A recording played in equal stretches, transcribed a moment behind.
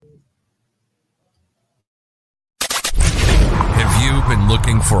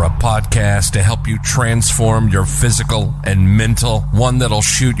looking for a podcast to help you transform your physical and mental? One that'll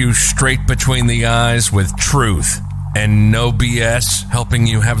shoot you straight between the eyes with truth and no BS, helping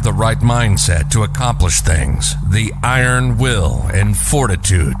you have the right mindset to accomplish things, the iron will and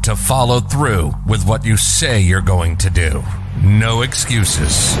fortitude to follow through with what you say you're going to do. No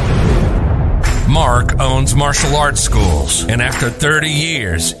excuses. Mark owns martial arts schools, and after 30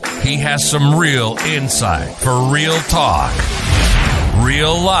 years, he has some real insight for real talk,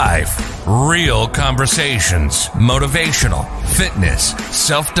 real life, real conversations, motivational, fitness,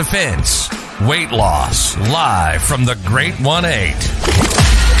 self-defense, weight loss, live from the Great 1-8.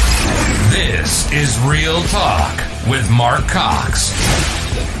 This is Real Talk with Mark Cox.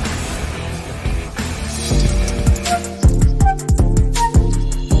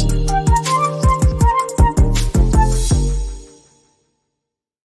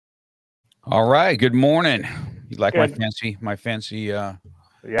 All right. Good morning. You like Good. my fancy? Yeah,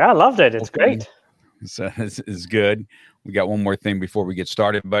 I loved it. It's great. So this is good. We got one more thing before we get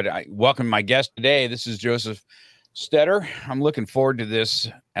started, but I welcome my guest today. This is Josef Stetter. I'm looking forward to this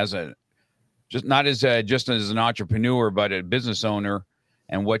as just as an entrepreneur, but a business owner,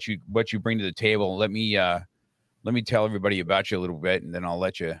 and what you bring to the table. Let me tell everybody about you a little bit, and then I'll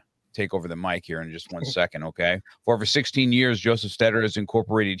let you take over the mic here in just 1 second, okay? For over 16 years, Josef Stetter has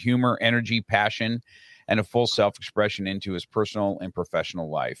incorporated humor, energy, passion, and a full self-expression into his personal and professional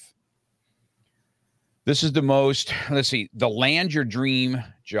life. This is the Land Your Dream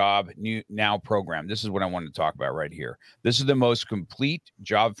Job Now program. This is what I want to talk about right here. This is the most complete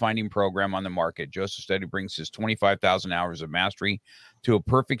job finding program on the market. Josef Stetter brings his 25,000 hours of mastery to a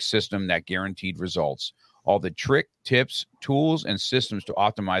perfect system that guaranteed results. All the trick, tips, tools, and systems to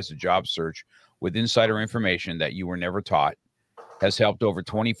optimize the job search with insider information that you were never taught has helped over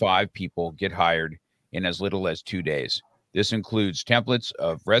 25 people get hired in as little as 2 days. This includes templates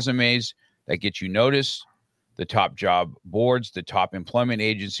of resumes that get you noticed, the top job boards, the top employment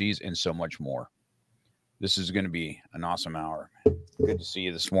agencies, and so much more. This is going to be an awesome hour. Good to see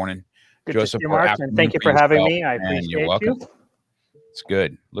you this morning. Good Josef, to see you, Mark, and thank you for having me. I appreciate you're welcome. you. It's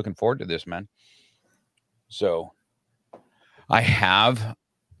good. Looking forward to this, man. So I have on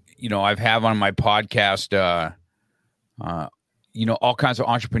my podcast, all kinds of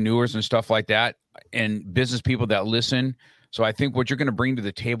entrepreneurs and stuff like that, and business people that listen. So I think what you're going to bring to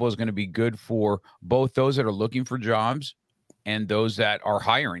the table is going to be good for both those that are looking for jobs and those that are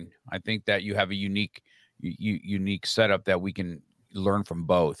hiring. I think that you have a unique setup that we can learn from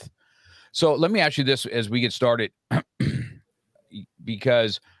both. So let me ask you this as we get started,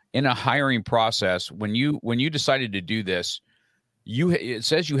 because in a hiring process, when you decided to do this, it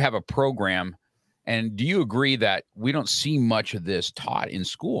says you have a program. And do you agree that we don't see much of this taught in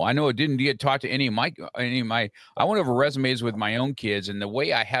school? I know it didn't get taught to any of my. I went over resumes with my own kids, and the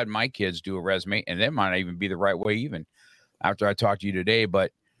way I had my kids do a resume, and that might not even be the right way, even after I talked to you today.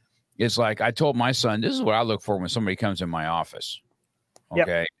 But it's like I told my son, this is what I look for when somebody comes in my office.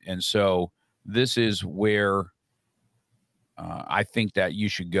 Okay, yep. And so this is where I think that you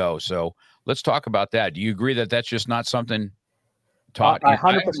should go. So let's talk about that. Do you agree that that's just not something taught? I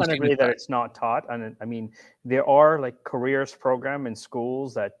 100% agree that it's not taught. And I mean, there are like careers program in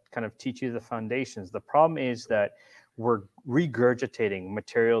schools that kind of teach you the foundations. The problem is that we're regurgitating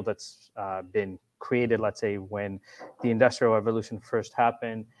material that's been created, let's say, when the Industrial Revolution first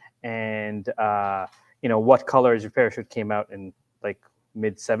happened, and What Color Is Your Parachute came out in like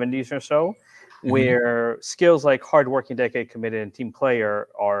mid 70s or so, where skills like hardworking, dedicated, committed, and team player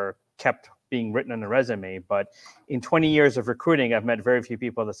are kept being written on a resume. But in 20 years of recruiting, I've met very few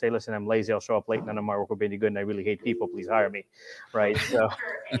people that say, listen, I'm lazy, I'll show up late, none of my work will be any good, and I really hate people, please hire me. Right. So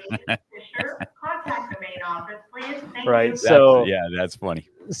contact the main office, please. Thank right. you. So that's funny.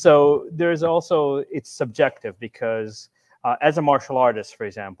 So there's also, it's subjective, because as a martial artist, for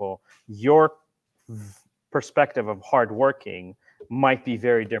example, your perspective of hardworking might be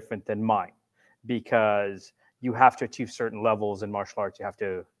very different than mine, because you have to achieve certain levels in martial arts. You have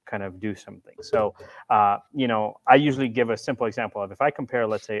to kind of do something. So, I usually give a simple example of, if I compare,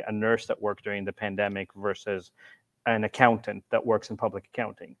 let's say, a nurse that worked during the pandemic versus an accountant that works in public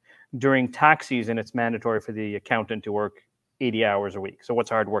accounting. During tax season, it's mandatory for the accountant to work 80 hours a week. So what's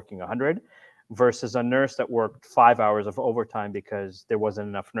hard working, 100? Versus a nurse that worked 5 hours of overtime because there wasn't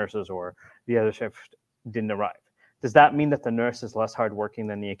enough nurses or the other shift didn't arrive. Does that mean that the nurse is less hardworking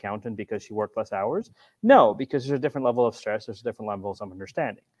than the accountant because she worked less hours? No, because there's a different level of stress, there's different levels of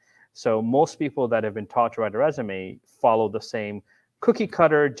understanding. So most people that have been taught to write a resume follow the same cookie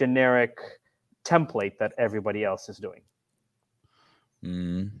cutter, generic template that everybody else is doing.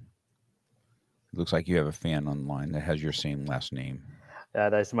 Looks like you have a fan online that has your same last name.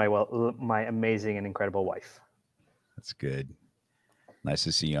 That is my amazing and incredible wife. That's good. Nice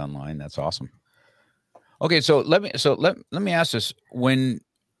to see you online. That's awesome. Okay, so let me ask this. When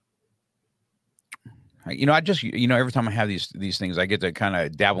I just every time I have these things, I get to kind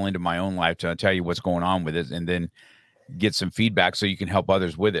of dabble into my own life to tell you what's going on with it, and then get some feedback so you can help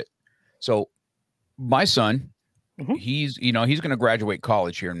others with it. So my son, he's going to graduate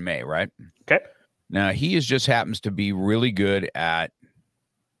college here in May, right? Okay. Now he just happens to be really good at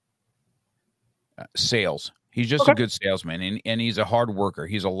sales. He's just a good salesman, and he's a hard worker.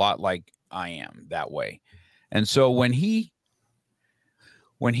 He's a lot like I am that way. And so when he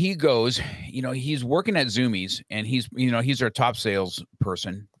goes, he's working at Zoomies, and he's our top sales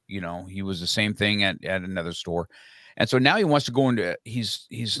person. He was the same thing at another store. And so now he wants to go into, he's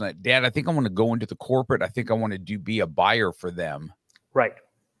like, Dad, I think I want to go into the corporate. I think I want to be a buyer for them. Right.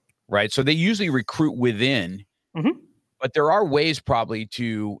 Right. So they usually recruit within, but there are ways probably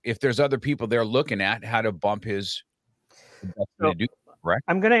if there's other people they're looking at, how to bump his. Right.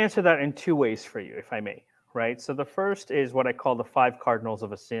 I'm going to answer that in two ways for you, if I may. Right. So the first is what I call the 5 cardinals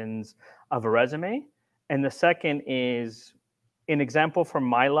of a sins of a resume. And the second is an example from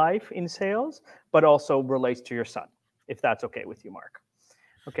my life in sales, but also relates to your son, if that's okay with you, Mark.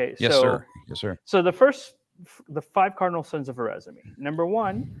 Okay. Yes, sir. Yes, sir. So the 5 cardinal sins of a resume. Number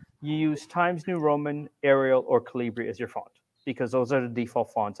 1, you use Times New Roman, Arial, or Calibri as your font, because those are the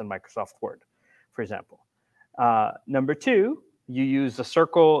default fonts in Microsoft Word, for example. Number 2, you use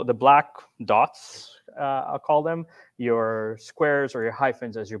the black dots, I'll call them, your squares or your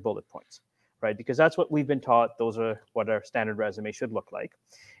hyphens as your bullet points, right? Because that's what we've been taught. Those are what our standard resume should look like.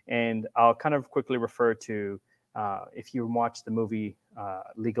 And I'll kind of quickly refer to, if you watch the movie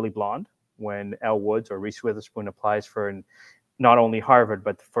Legally Blonde, when Elle Woods or Reese Witherspoon applies for not only Harvard,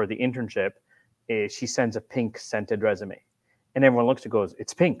 but for the internship, she sends a pink scented resume. And everyone looks and goes,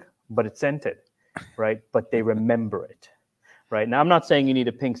 it's pink, but it's scented, right? But they remember it. Right. Now, I'm not saying you need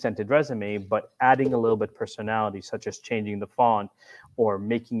a pink scented resume, but adding a little bit personality, such as changing the font or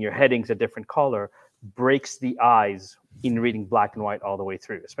making your headings a different color, breaks the eyes in reading black and white all the way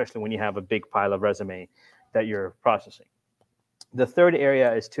through, especially when you have a big pile of resume that you're processing. The third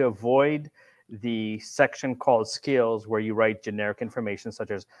area is to avoid the section called skills, where you write generic information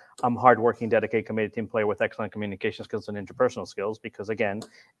such as I'm hardworking, dedicated, committed team player with excellent communication skills and interpersonal skills, because again,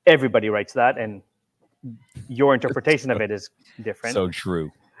 everybody writes that, and your interpretation of it is different. So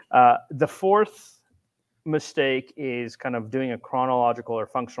true. The fourth mistake is kind of doing a chronological or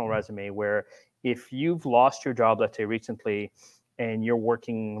functional resume, where if you've lost your job, let's say recently, and you're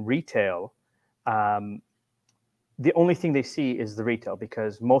working retail, the only thing they see is the retail,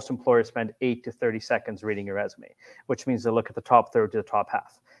 because most employers spend 8 to 30 seconds reading your resume, which means they look at the top third to the top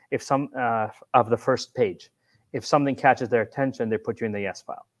half. If some of the first page, if something catches their attention, they put you in the yes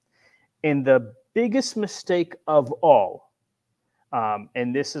file. And the biggest mistake of all,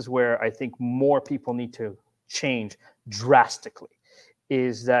 and this is where I think more people need to change drastically,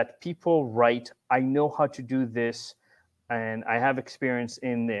 is that people write, I know how to do this, and I have experience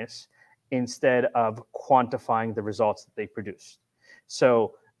in this, instead of quantifying the results that they produce.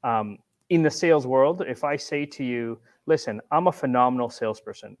 So in the sales world, if I say to you, listen, I'm a phenomenal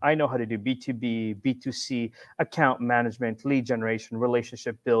salesperson. I know how to do B2B, B2C, account management, lead generation,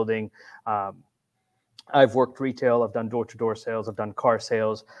 relationship building. I've worked retail. I've done door-to-door sales. I've done car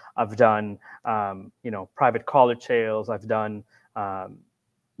sales. I've done, private college sales. I've done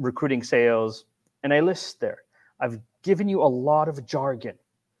recruiting sales. And I list there. I've given you a lot of jargon,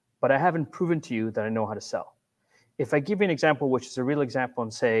 but I haven't proven to you that I know how to sell. If I give you an example, which is a real example,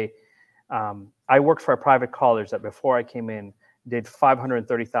 and say, I worked for a private college that before I came in did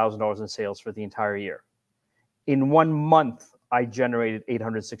 $530,000 in sales for the entire year. In 1 month, I generated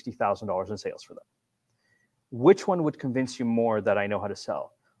 $860,000 in sales for them. Which one would convince you more that I know how to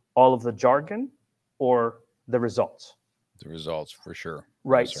sell? All of the jargon or the results? The results, for sure.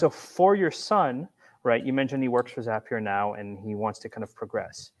 Right. Yes, so for your son, right, you mentioned he works for Zapier now and he wants to kind of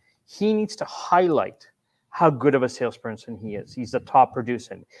progress. He needs to highlight how good of a salesperson he is. He's the top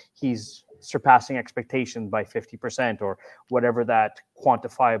producer. He's surpassing expectations by 50% or whatever that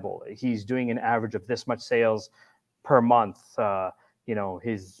quantifiable. He's doing an average of this much sales per month.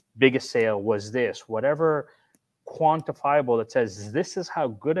 His biggest sale was this, whatever quantifiable that says, this is how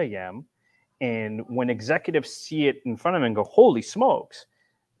good I am. And when executives see it in front of them and go, holy smokes,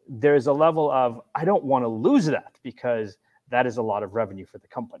 there's a level of, I don't want to lose that, because that is a lot of revenue for the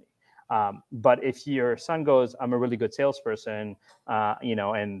company. But if your son goes, I'm a really good salesperson,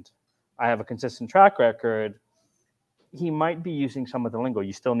 and I have a consistent track record, he might be using some of the lingo.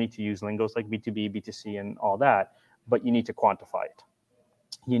 You still need to use lingos like B2B, B2C, and all that, but you need to quantify it.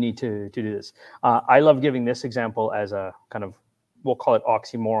 you need to do this. I love giving this example as a kind of, we'll call it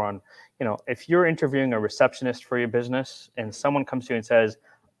oxymoron. If you're interviewing a receptionist for your business and someone comes to you and says,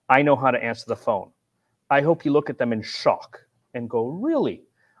 I know how to answer the phone, I hope you look at them in shock and go, really?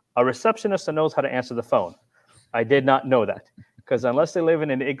 A receptionist that knows how to answer the phone? I did not know that. Because unless they live in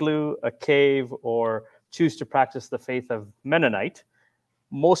an igloo, a cave, or choose to practice the faith of Mennonite,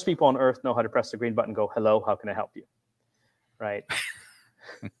 most people on earth know how to press the green button and go, hello, how can I help you? Right?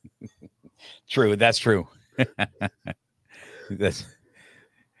 True. That's true.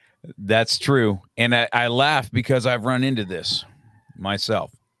 That's true. And I laugh because I've run into this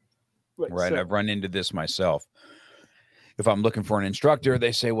myself. Right. So, I've run into this myself. If I'm looking for an instructor,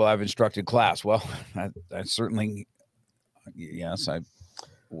 they say, well, I've instructed class. Well, I certainly, yes,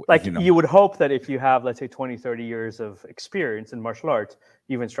 you would hope that if you have, let's say, 20, 30 years of experience in martial arts,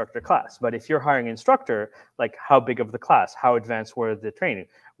 you've instructed a class. But if you're hiring an instructor, like, how big of the class? How advanced were the training?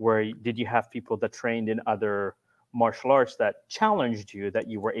 Where did you have people that trained in other martial arts that challenged you, that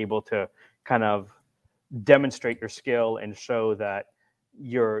you were able to kind of demonstrate your skill and show that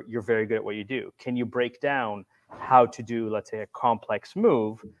you're very good at what you do? Can you break down how to do, let's say, a complex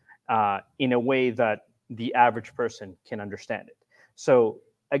move in a way that the average person can understand it? So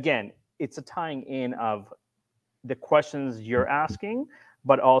again, it's a tying in of the questions you're asking,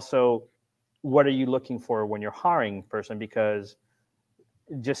 but also what are you looking for when you're hiring a person? Because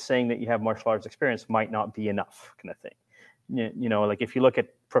just saying that you have martial arts experience might not be enough, kind of thing. Like if you look at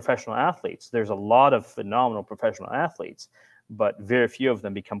professional athletes, there's a lot of phenomenal professional athletes, but very few of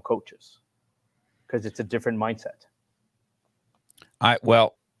them become coaches because it's a different mindset. I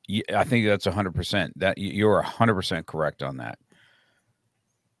think that's 100%. That you're 100% correct on that.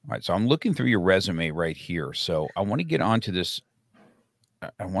 All right, so I'm looking through your resume right here. So I want to get onto this.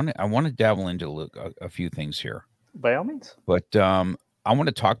 I want to dabble into a few things here. By all means. But I want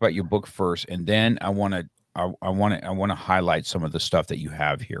to talk about your book first, and then I want to highlight some of the stuff that you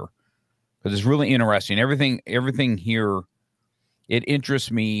have here, because it's really interesting. Everything here, it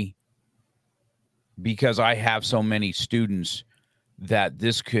interests me because I have so many students that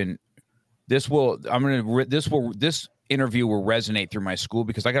this interview will resonate through my school,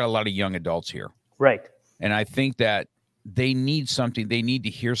 because I got a lot of young adults here. Right. And I think that they need something. They need to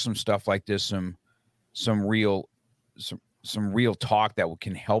hear some stuff like this, some real talk that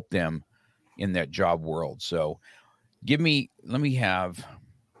can help them in that job world. So let me have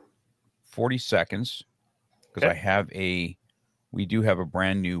 40 seconds, because okay. we do have a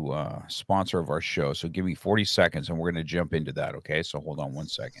brand new sponsor of our show. So give me 40 seconds and we're going to jump into that. Okay. So hold on 1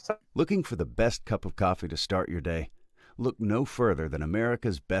 second. Looking for the best cup of coffee to start your day? Look no further than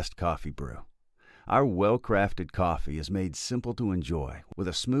America's Best Coffee Brew. Our well-crafted coffee is made simple to enjoy, with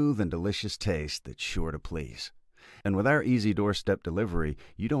a smooth and delicious taste that's sure to please. And with our easy doorstep delivery,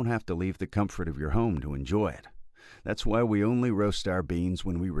 you don't have to leave the comfort of your home to enjoy it. That's why we only roast our beans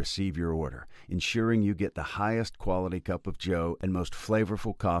when we receive your order, ensuring you get the highest quality cup of joe and most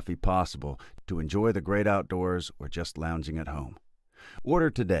flavorful coffee possible to enjoy the great outdoors or just lounging at home. Order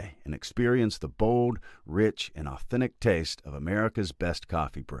today and experience the bold, rich, and authentic taste of America's Best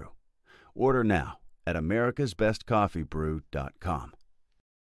Coffee Brew. Order now at americasbestcoffeebrew.com.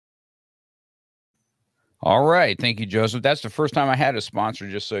 All right. Thank you, Joseph. That's the first time I had a sponsor,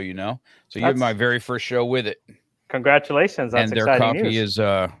 just so you know. So you're my very first show with it. Congratulations. That's exciting news.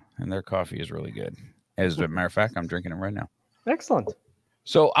 And their coffee is really good. As a matter of fact, I'm drinking it right now. Excellent.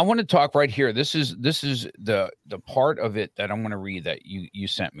 So I want to talk right here. This is the part of it that I'm going to read that you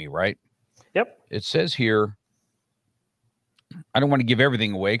sent me, right? Yep. It says here, I don't want to give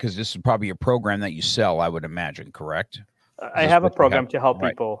everything away because this is probably a program that you sell, I would imagine, correct? I have a program to help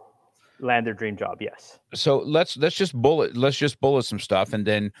people land their dream job. Yes. So let's just bullet some stuff, and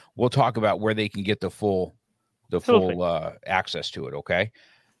then we'll talk about where they can get the full access to it. Okay.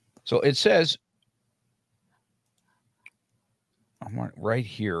 So it says, I want right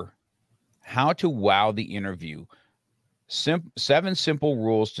here, how to wow the interview. 7 simple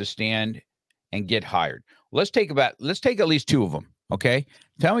rules to stand and get hired. Let's take at least 2 of them. Okay.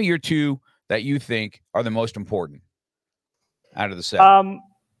 Tell me your 2 that you think are the most important out of the 7.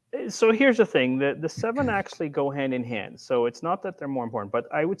 So here's the thing, the 7 actually go hand in hand. So it's not that they're more important, but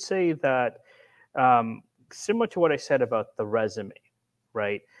I would say that similar to what I said about the resume,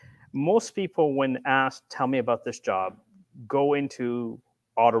 right? Most people, when asked, tell me about this job, go into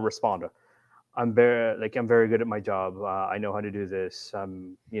autoresponder. I'm very good at my job. I know how to do this.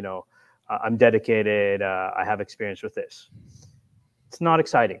 I'm dedicated. I have experience with this. It's not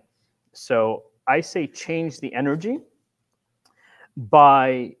exciting. So I say change the energy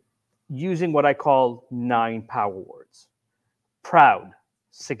by using what I call 9 power words. Proud,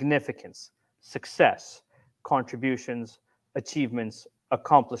 significance, success, contributions, achievements,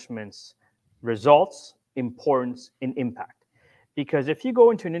 accomplishments, results, importance, and impact. Because if you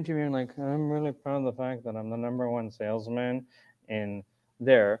go into an interview and like, I'm really proud of the fact that I'm the number one salesman in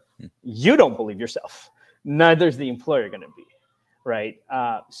there, you don't believe yourself. Neither is the employer going to be, right?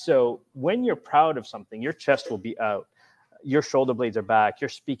 So when you're proud of something, your chest will be out, your shoulder blades are back, you're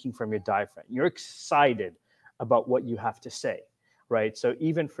speaking from your diaphragm, you're excited about what you have to say, right? So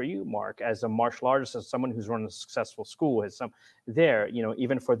even for you, Mark, as a martial artist, as someone who's run a successful school, as some there,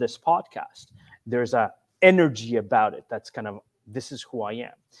 even for this podcast, there's a energy about it that's kind of, this is who I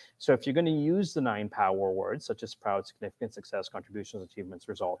am. So if you're going to use the 9 power words, such as proud, significant, success, contributions, achievements,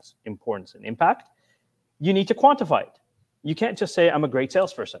 results, importance, and impact, you need to quantify it. You can't just say, I'm a great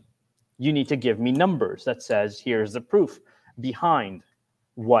salesperson. You need to give me numbers that says, here's the proof behind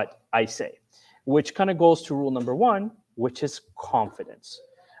what I say, which kind of goes to rule number 1, which is confidence,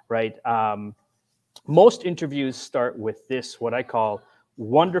 right? Most interviews start with this, what I call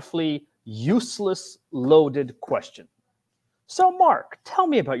wonderfully useless loaded question. So, Mark, tell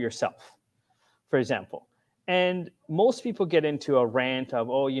me about yourself, for example. And most people get into a rant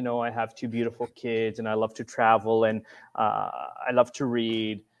of, I have 2 beautiful kids and I love to travel and I love to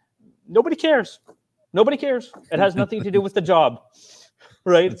read. Nobody cares. Nobody cares. It has nothing to do with the job,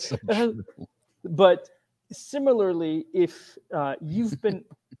 right? So But similarly, if you've been,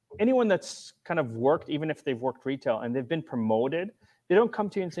 anyone that's kind of worked, even if they've worked retail and they've been promoted, they don't come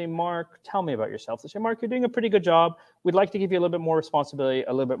to you and say, Mark, tell me about yourself. They say, Mark, you're doing a pretty good job. We'd like to give you a little bit more responsibility,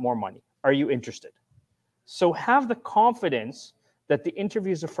 a little bit more money. Are you interested? So have the confidence that the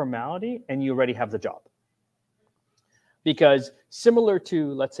interview is a formality and you already have the job. Because similar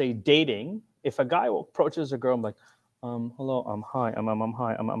to, let's say, dating, if a guy approaches a girl, I'm like, hello, hi,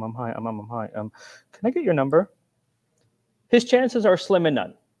 hi, can I get your number? His chances are slim and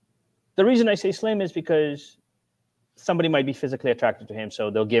none. The reason I say slim is because somebody might be physically attracted to him, so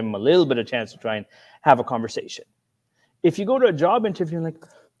they'll give him a little bit of chance to try and have a conversation. If you go to a job interview and like,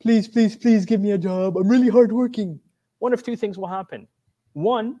 please, please, please give me a job. I'm really hardworking. One of 2 things will happen.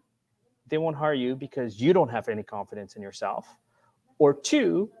 1, they won't hire you because you don't have any confidence in yourself. Or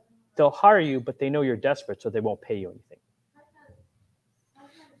 2, they'll hire you, but they know you're desperate, so they won't pay you anything.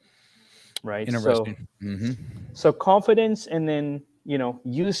 Right? interesting. So confidence, and then,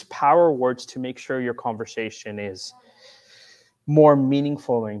 use power words to make sure your conversation is more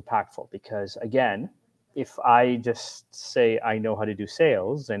meaningful and impactful. Because again, if I just say I know how to do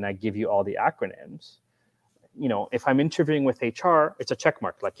sales and I give you all the acronyms, if I'm interviewing with HR, it's a check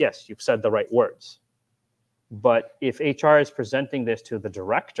mark. Like, yes, you've said the right words. But if HR is presenting this to the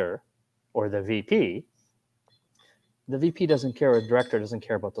director or the VP doesn't care, or the director doesn't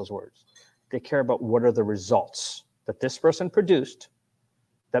care about those words. They care about what are the results that this person produced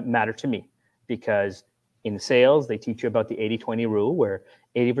that matter to me. Because in sales, they teach you about the 80-20 rule, where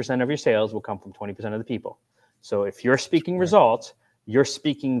 80% of your sales will come from 20% of the people. So if you're speaking results, you're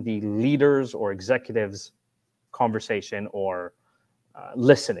speaking the leaders or executives' conversation or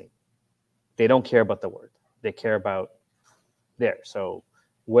listening. They don't care about the word. They care about there. So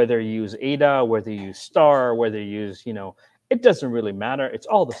whether you use ADA, whether you use STAR, whether you use, it doesn't really matter. It's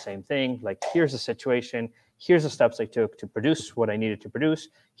all the same thing. Like, here's the situation. Here's the steps I took to produce what I needed to produce.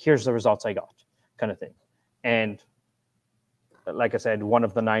 Here's the results I got, kind of thing. And like I said, one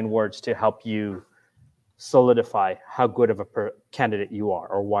of the 9 words to help you solidify how good of a candidate you are,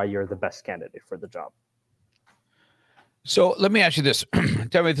 or why you're the best candidate for the job. So let me ask you this.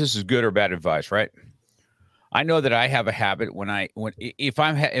 Tell me if this is good or bad advice, right? I know that I have a habit if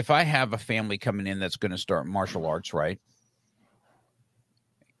I have a family coming in that's going to start martial arts, right?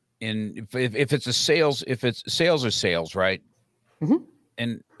 And if it's sales or sales, right? Mm-hmm.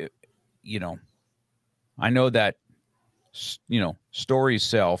 And I know that stories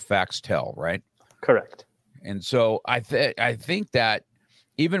sell, facts tell, right? Correct. And so I think that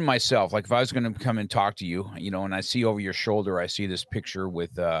even myself, like if I was going to come and talk to you, and I see over your shoulder, I see this picture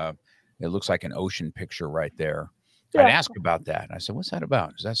with it looks like an ocean picture right there. Yeah. I'd ask about that. I said, what's that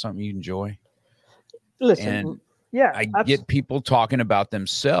about? Is that something you enjoy? Listen, and yeah, I get people talking about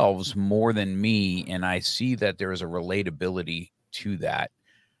themselves more than me, and I see that there is a relatability to that.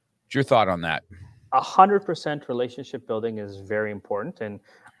 What's your thought on that? 100% relationship building is very important. And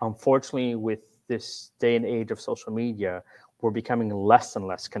unfortunately, with this day and age of social media, we're becoming less and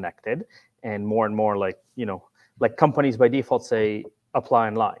less connected, and more like companies by default say apply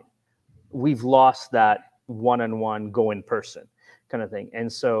online. We've lost that one-on-one, go in person kind of thing.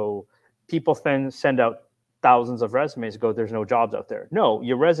 And so people then send out thousands of resumes, go, there's no jobs out there. No,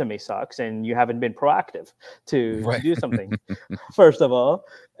 your resume sucks and you haven't been proactive to Right. do something, first of all.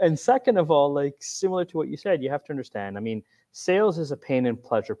 And second of all, like similar to what you said, you have to understand, I mean, sales is a pain and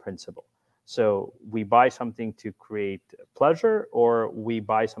pleasure principle. So we buy something to create pleasure or we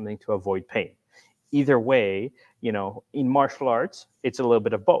buy something to avoid pain. Either way, in martial arts, it's a little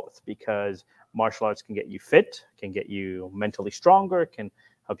bit of both, because martial arts can get you fit, can get you mentally stronger, can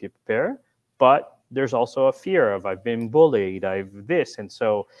help you prepare. But there's also a fear of, I've been bullied, I've this. And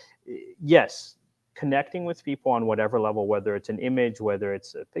so, yes, connecting with people on whatever level, whether it's an image, whether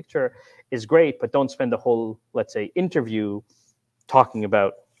it's a picture, is great, but don't spend the whole, let's say, interview talking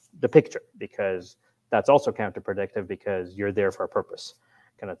about the picture, because that's also counterproductive, because you're there for a purpose,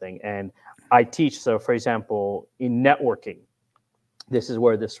 kind of thing. And I teach, so for example, in networking, this is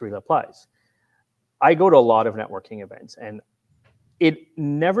where this really applies. I go to a lot of networking events, and it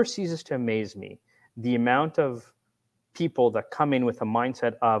never ceases to amaze me the amount of people that come in with a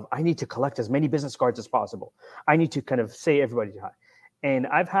mindset of, I need to collect as many business cards as possible. I need to kind of say everybody hi. And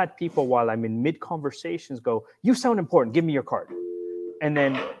I've had people, while I'm in mid conversations, go, you sound important, give me your card. And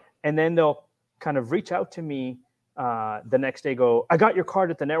then they'll kind of reach out to me the next day, go, I got your card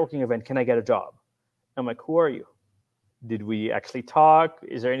at the networking event, can I get a job? I'm like, who are you? Did we actually talk?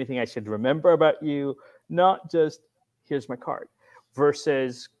 Is there anything I should remember about you? Not just, here's my card.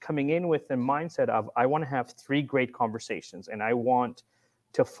 Versus coming in with the mindset of, I want to have 3 great conversations and I want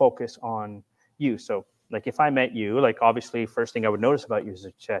to focus on you. So like if I met you, like obviously first thing I would notice about you is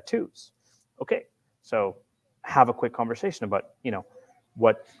the tattoos. Okay, so have a quick conversation about,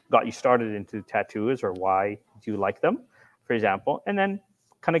 what got you started into tattoos, or why do you like them, for example, and then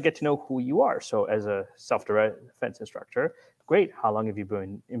kind of get to know who you are. So as a self-defense instructor, great. How long have you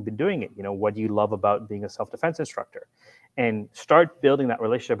been doing it? What do you love about being a self-defense instructor? And start building that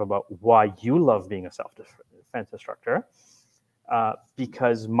relationship about why you love being a self-defense instructor,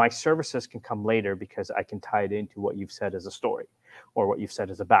 because my services can come later, because I can tie it into what you've said as a story or what you've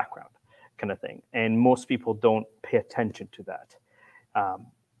said as a background, kind of thing. And most people don't pay attention to that.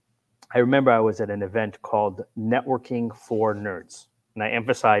 I remember I was at an event called Networking for Nerds, and I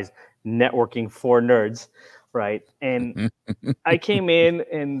emphasize networking for nerds, right? And I came in,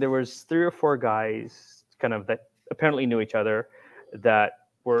 and there was 3 or 4 guys kind of that apparently knew each other that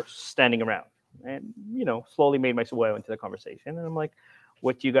were standing around, and slowly made my way into the conversation. And I'm like,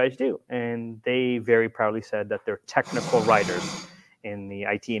 what do you guys do? And they very proudly said that they're technical writers in the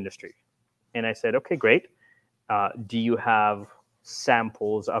IT industry. And I said, okay, great. Do you have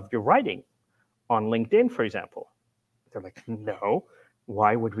samples of your writing on LinkedIn, for example? They're like, no.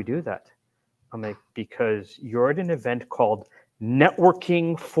 Why would we do that? I'm like, because you're at an event called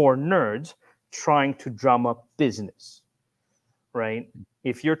Networking for Nerds, trying to drum up business, right?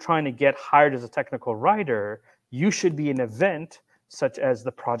 If you're trying to get hired as a technical writer, you should be an event such as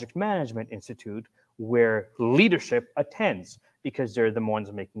the Project Management Institute, where leadership attends, because they're the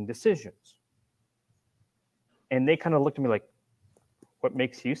ones making decisions. And they kind of looked at me like, what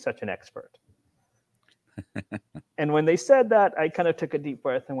makes you such an expert? And when they said that, I kind of took a deep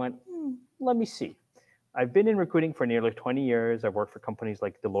breath and went, let me see. I've been in recruiting for nearly 20 years. I've worked for companies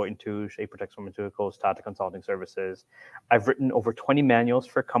like Deloitte & Touche, Apotex Pharmaceuticals, Tata Consulting Services. I've written over 20 manuals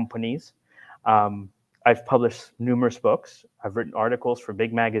for companies. I've published numerous books. I've written articles for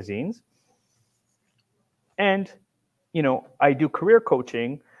big magazines. And, I do career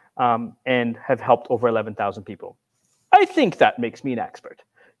coaching and have helped over 11,000 people. I think that makes me an expert,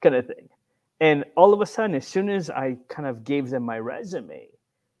 kind of thing. And all of a sudden, as soon as I kind of gave them my resume,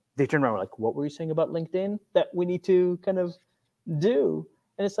 they turned around and were like, what were you saying about LinkedIn that we need to kind of do?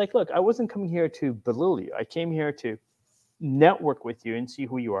 And it's like, look, I wasn't coming here to belittle you. I came here to network with you and see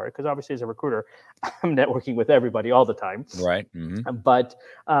who you are. Because obviously, as a recruiter, I'm networking with everybody all the time. Right. Mm-hmm. But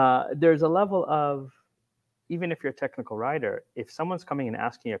there's a level of, even if you're a technical writer, if someone's coming and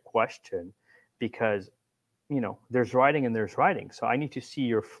asking a question, because there's writing and there's writing. So I need to see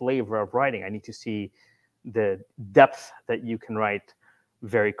your flavor of writing. I need to see the depth that you can write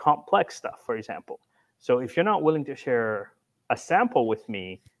very complex stuff, for example. So if you're not willing to share a sample with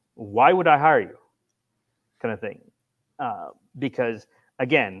me, why would I hire you? Kind of thing. Because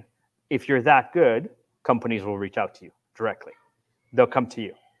again, if you're that good, companies will reach out to you directly. They'll come to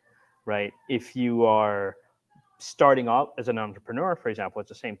you, right? If you are starting out as an entrepreneur, for example, it's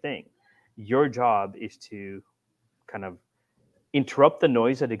the same thing. Your job is to kind of interrupt the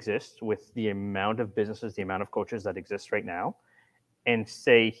noise that exists with the amount of businesses, the amount of coaches that exist right now, and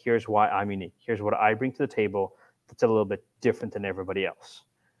say, here's why I'm unique. Here's what I bring to the table that's a little bit different than everybody else,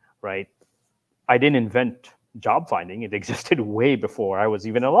 right? I didn't invent job finding. It existed way before I was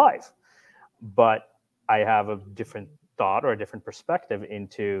even alive. But I have a different thought or a different perspective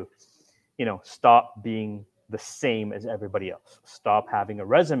into, stop being the same as everybody else. Stop having a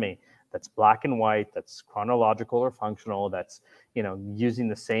resume that's black and white, that's chronological or functional, that's, using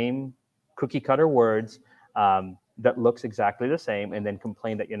the same cookie cutter words that looks exactly the same, and then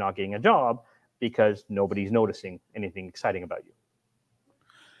complain that you're not getting a job because nobody's noticing anything exciting about you.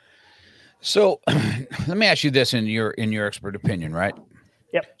 So let me ask you this in your expert opinion, right?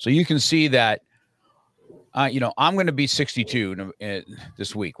 Yep. So you can see that, I'm going to be 62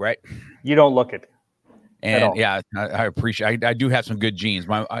 this week, right? You don't look it. And yeah, I appreciate, I do have some good genes.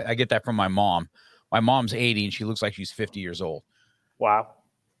 I get that from my mom. My mom's 80 and she looks like she's 50 years old. Wow.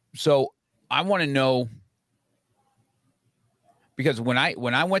 So I want to know, because when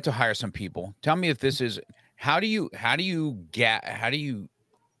I went to hire some people, tell me if this is, how do you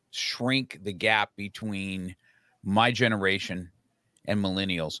shrink the gap between my generation and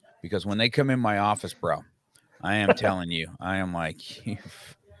millennials? Because when they come in my office, bro, I am telling you, I am like,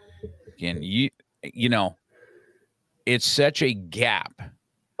 it's such a gap.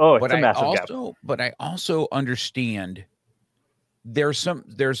 Oh, it's a massive gap. But I also understand there's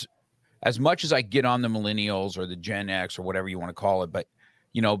as much as I get on the millennials or the Gen X or whatever you want to call it, but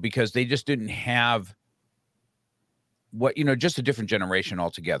because they just didn't have just a different generation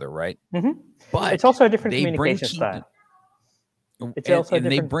altogether, right? Mm-hmm. But it's also a different communication style.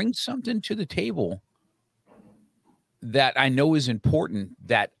 They bring something to the table that I know is important,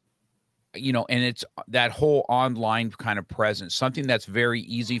 that and it's that whole online kind of presence, something that's very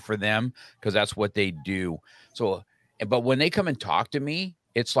easy for them because that's what they do. So, but when they come and talk to me,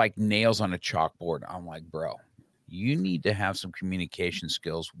 it's like nails on a chalkboard. I'm like, bro, you need to have some communication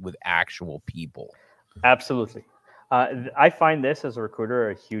skills with actual people. Absolutely. I find this as a recruiter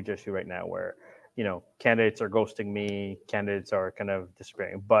a huge issue right now where, candidates are ghosting me, candidates are kind of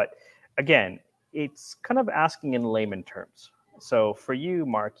disappearing. But again, it's kind of asking in layman terms. So for you,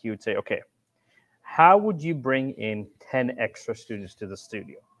 Mark, you would say, okay, how would you bring in 10 extra students to the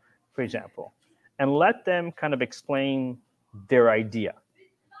studio, for example, and let them kind of explain their idea,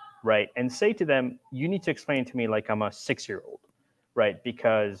 right? And say to them, you need to explain to me like I'm a 6-year-old, right?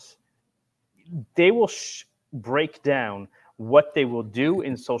 Because they will break down what they will do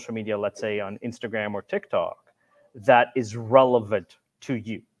in social media, let's say on Instagram or TikTok, that is relevant to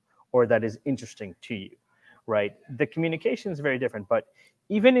you or that is interesting to you, right? The communication is very different, but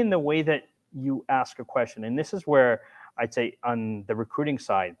even in the way that you ask a question, and this is where I'd say on the recruiting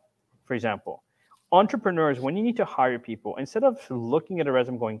side, for example, entrepreneurs, when you need to hire people, instead of looking at a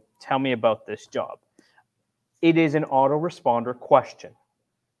resume going, tell me about this job, it is an autoresponder question.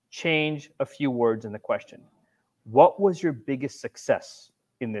 Change a few words in the question. What was your biggest success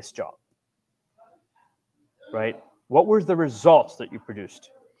in this job? Right? What were the results that you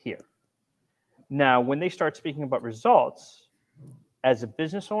produced here? Now, when they start speaking about results, as a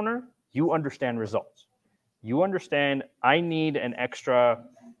business owner, you understand results. You understand I need an extra,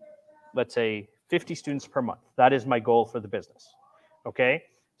 let's say, 50 students per month. That is my goal for the business. Okay?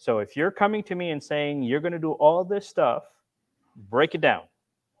 So if you're coming to me and saying you're going to do all this stuff, break it down.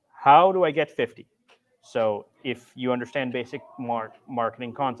 How do I get 50? So if you understand basic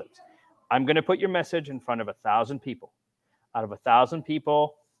marketing concepts, I'm going to put your message in front of 1,000 people. Out of 1,000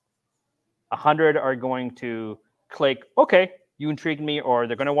 people, 100 are going to click, okay, you intrigued me, or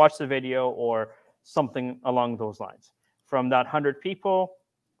they're going to watch the video or something along those lines. From that 100 people,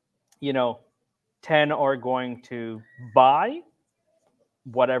 10 are going to buy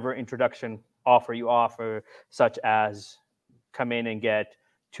whatever introduction offer you offer, such as come in and get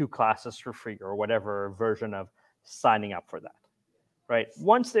 2 classes for free or whatever version of signing up for that, right?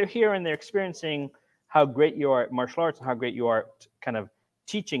 Once they're here and they're experiencing how great you are at martial arts and how great you are at kind of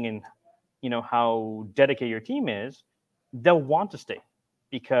teaching and, how dedicated your team is, they'll want to stay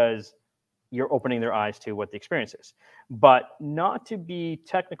because you're opening their eyes to what the experience is. But not to be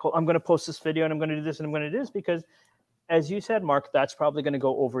technical, I'm going to post this video and I'm going to do this and I'm going to do this because, as you said, Mark, that's probably going to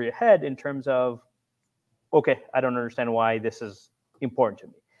go over your head in terms of, okay, I don't understand why this is important to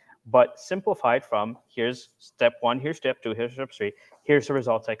me. But simplified from here's step 1, here's step 2, here's step 3, here's the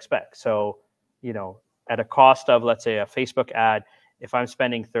results I expect. So, at a cost of, let's say, a Facebook ad, if I'm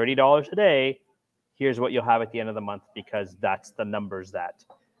spending $30 a day, here's what you'll have at the end of the month because that's the numbers that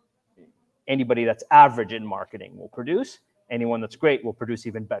anybody that's average in marketing will produce. Anyone that's great will produce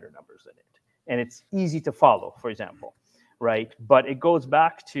even better numbers than it. And it's easy to follow, for example, right? But it goes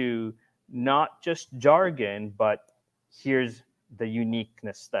back to not just jargon, but here's the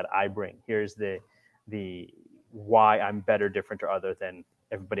uniqueness that I bring. Here's the why I'm better, different, or other than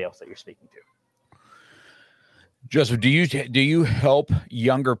everybody else that you're speaking to. Joseph, do you help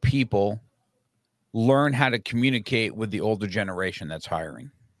younger people learn how to communicate with the older generation that's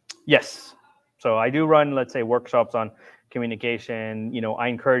hiring? Yes. So I do run, let's say, workshops on communication. I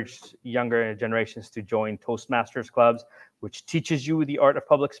encourage younger generations to join Toastmasters clubs, which teaches you the art of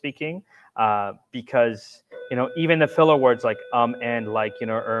public speaking. Because even the filler words like and like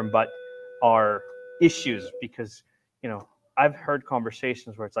but are issues because I've heard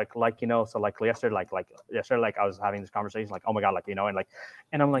conversations where it's like so like yesterday like I was having this conversation like, oh my god,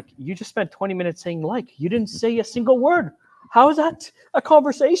 and I'm like, you just spent 20 minutes saying you didn't say a single word. How is that a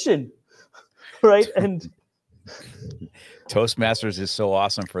conversation? Right. And Toastmasters is so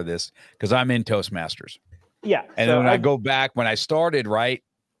awesome for this because I'm in Toastmasters. Yeah. And so then I go back when I started, right?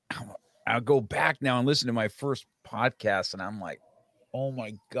 I'll go back now and listen to my first podcast, and I'm like, oh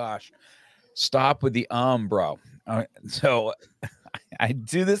my gosh, stop with the bro. So I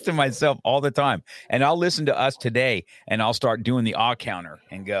do this to myself all the time, and I'll listen to us today, and I'll start doing the counter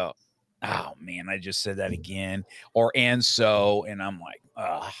and go, oh man, I just said that again, and I'm like,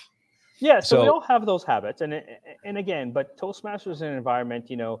 ugh. Yeah, so we all have those habits, and again, but Toastmasters is an environment.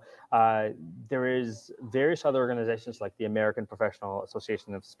 There is various other organizations like the American Professional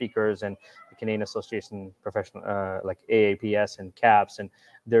Association of Speakers and the Canadian Association Professional, like AAPS and CAPS, and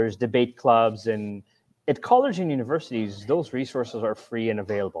there's debate clubs. And at college and universities, those resources are free and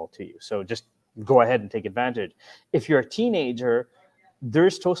available to you. So just go ahead and take advantage. If you're a teenager,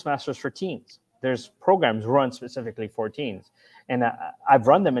 there's Toastmasters for teens. There's programs run specifically for teens. And I've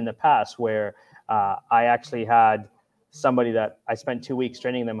run them in the past where I actually had somebody that I spent 2 weeks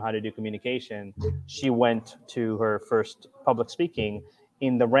training them how to do communication. She went to her first public speaking.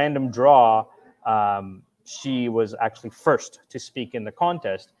 In the random draw, she was actually first to speak in the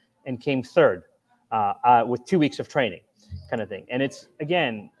contest and came third with 2 weeks of training, kind of thing. And it's,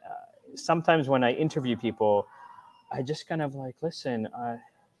 again, sometimes when I interview people, I just kind of like, listen,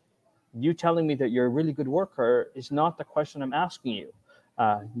 you telling me that you're a really good worker is not the question I'm asking you.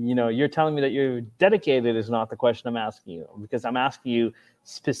 You're telling me that you're dedicated is not the question I'm asking you, because I'm asking you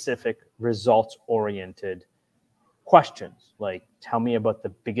specific results-oriented questions. Like, tell me about the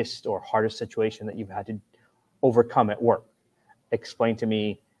biggest or hardest situation that you've had to overcome at work. Explain to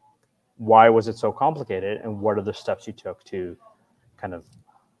me why was it so complicated and what are the steps you took to kind of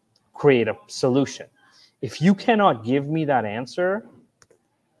create a solution. If you cannot give me that answer,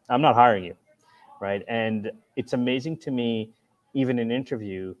 I'm not hiring you, right? And it's amazing to me, even in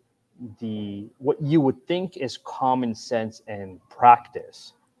interview, what you would think is common sense and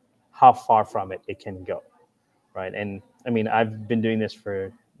practice, how far from it can go, right? And I mean, I've been doing this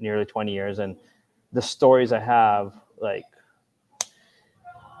for nearly 20 years, and the stories I have, like,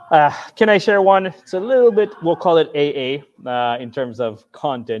 can I share one? It's a little bit, we'll call it AA in terms of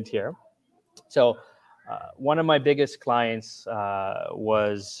content here. So one of my biggest clients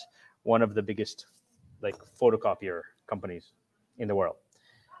was one of the biggest photocopier companies in the world,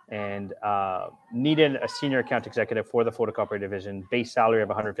 and needed a senior account executive for the photocopier division, base salary of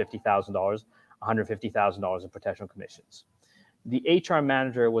 $150,000, $150,000 in professional commissions. The HR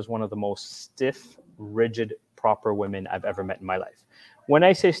manager was one of the most stiff, rigid, proper women I've ever met in my life. When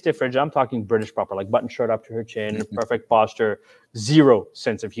I say stiff, rigid, I'm talking British proper, like button shirt up to her chin, perfect posture, zero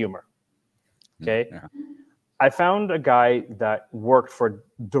sense of humor. Okay. Yeah. I found a guy that worked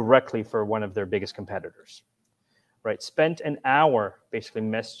directly for one of their biggest competitors, right? Spent an hour basically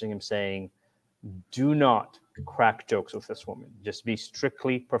messaging him saying, do not crack jokes with this woman. Just be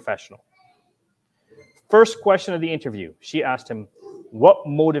strictly professional. First question of the interview, she asked him, what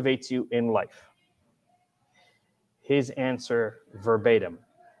motivates you in life? His answer verbatim,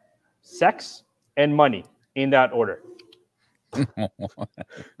 sex and money, in that order.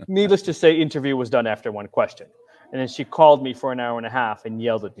 Needless to say, interview was done after one question. And then she called me for an hour and a half and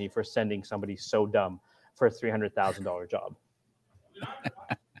yelled at me for sending somebody so dumb for a $300,000 job.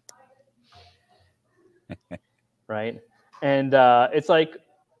 Right? And it's like,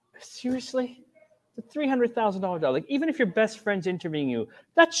 seriously? The $300,000 job? Like, even if your best friend's interviewing you,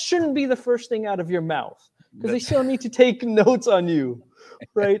 that shouldn't be the first thing out of your mouth, because they still need to take notes on you,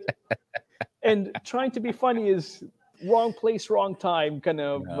 right? And trying to be funny is wrong place, wrong time, kind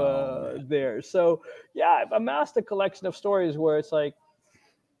of there. So yeah, I've amassed a collection of stories where it's like,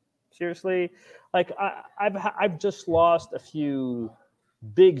 seriously, like I've just lost a few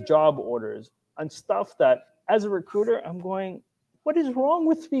big job orders on stuff that, as a recruiter, I'm going, what is wrong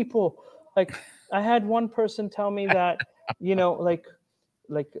with people? Like, I had one person tell me that,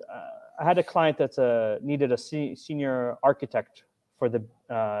 I had a client that needed a senior architect for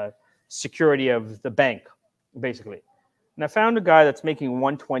the security of the bank, basically. And I found a guy that's making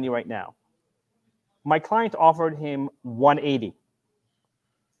 120 right now. My client offered him 180.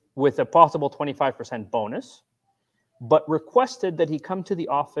 with a possible 25% bonus, but requested that he come to the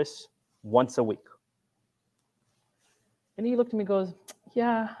office once a week. And he looked at me and goes,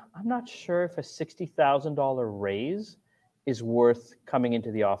 yeah, I'm not sure if a $60,000 raise is worth coming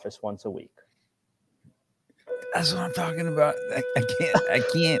into the office once a week. That's what I'm talking about.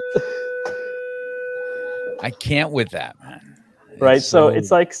 I can't with that, man. Right. So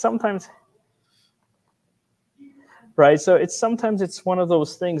it's like sometimes, right. So sometimes it's one of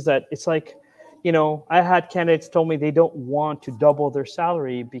those things that it's like, I had candidates told me they don't want to double their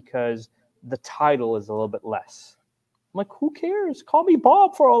salary because the title is a little bit less. I'm like, who cares? Call me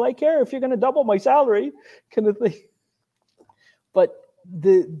Bob for all I care if you're going to double my salary, kind of thing. But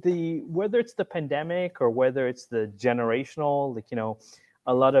the whether it's the pandemic or whether it's the generational,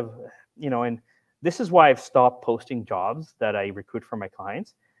 a lot of, and this is why I've stopped posting jobs that I recruit for my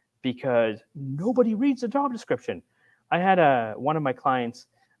clients, because nobody reads the job description. I had one of my clients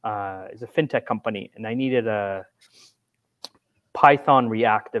is a fintech company, and I needed a Python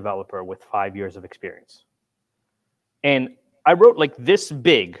React developer with 5 years of experience. And I wrote like this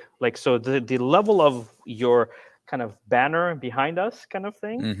big, so the level of your kind of banner behind us kind of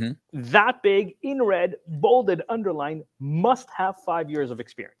thing, that big in red, bolded, underlined, must have 5 years of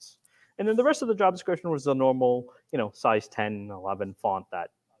experience. And then the rest of the job description was the normal, size 10, 11 font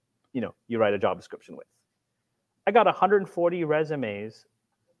that, you write a job description with. I got 140 resumes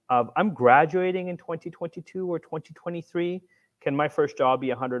of I'm graduating in 2022 or 2023. Can my first job be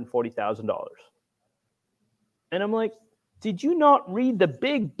 $140,000? And I'm like, did you not read the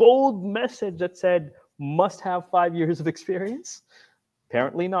big, bold message that said, must have 5 years of experience?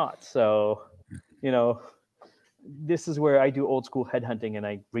 Apparently not. So, this is where I do old school headhunting, and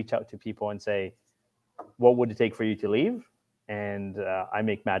I reach out to people and say, what would it take for you to leave? And I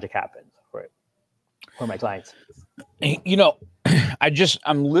make magic happen for my clients.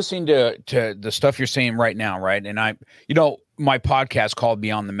 I'm listening to the stuff you're saying right now, right? And my podcast called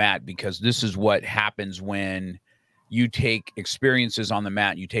Beyond the Mat, because this is what happens when you take experiences on the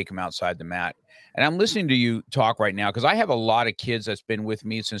mat, you take them outside the mat. And I'm listening to you talk right now because I have a lot of kids that's been with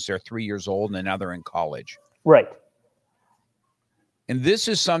me since they're 3 years old, and now they're in college. Right. And this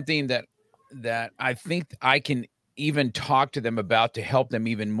is something that I think I can even talk to them about to help them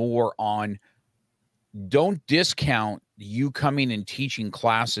even more on. Don't discount you coming and teaching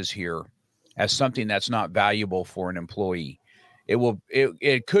classes here as something that's not valuable for an employee.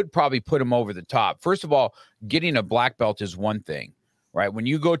 It could probably put them over the top. First of all, getting a black belt is one thing, right? When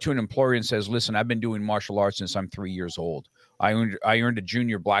you go to an employer and says, listen, I've been doing martial arts since I'm 3 years old. I earned a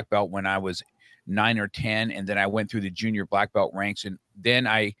junior black belt when I was 9 or 10. And then I went through the junior black belt ranks. And then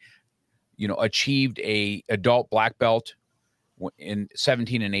I, achieved a adult black belt in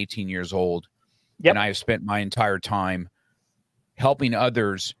 17 and 18 years old. Yep. And I have spent my entire time helping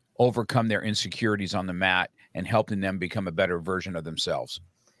others overcome their insecurities on the mat and helping them become a better version of themselves.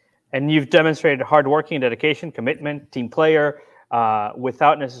 And you've demonstrated hardworking, dedication, commitment, team player,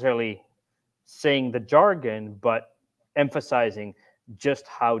 without necessarily saying the jargon, but emphasizing just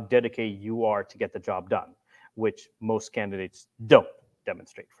how dedicated you are to get the job done, which most candidates don't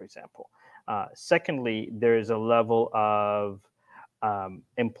demonstrate, for example. Secondly, there is a level of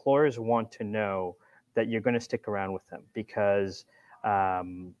employers want to know that you're going to stick around with them, because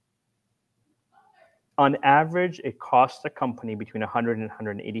on average, it costs a company between $100,000 and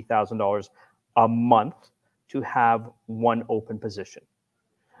 $180,000 a month to have one open position.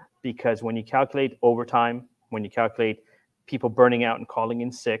 Because when you calculate overtime, when you calculate people burning out and calling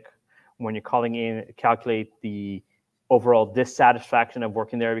in sick, when you're calculate the overall dissatisfaction of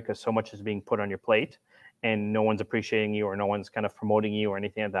working there because so much is being put on your plate and no one's appreciating you or no one's kind of promoting you or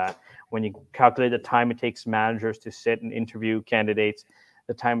anything like that. When you calculate the time it takes managers to sit and interview candidates,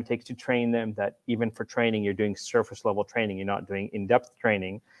 the time it takes to train them, that even for training, you're doing surface level training, you're not doing in-depth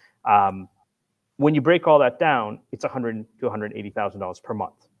training. When you break all that down, it's $100,000 to $180,000 per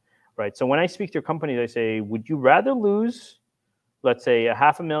month, right? So when I speak to companies, I say, would you rather lose, let's say,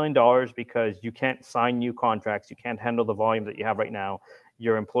 $500,000 because you can't sign new contracts, you can't handle the volume that you have right now,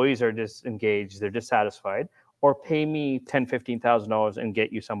 your employees are disengaged, they're dissatisfied, or pay me $10,000, $15,000 and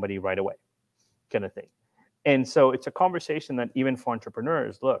get you somebody right away, kind of thing. And so it's a conversation that even for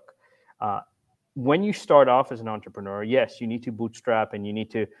entrepreneurs, look, when you start off as an entrepreneur, yes, you need to bootstrap and you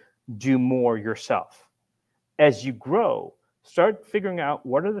need to do more yourself. As you grow, start figuring out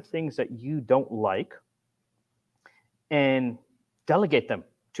what are the things that you don't like and delegate them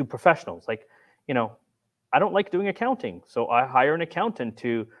to professionals. Like, I don't like doing accounting, so I hire an accountant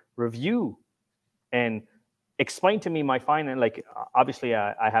to review and explain to me my finance. Like, obviously,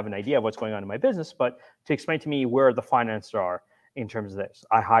 I have an idea of what's going on in my business, but to explain to me where the finances are in terms of this.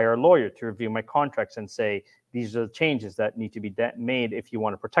 I hire a lawyer to review my contracts and say, these are the changes that need to be made if you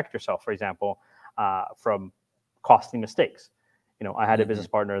want to protect yourself, for example, from costly mistakes. I had a business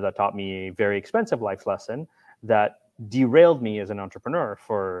partner that taught me a very expensive life lesson that derailed me as an entrepreneur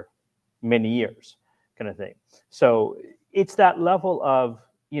for many years, kind of thing. So it's that level of,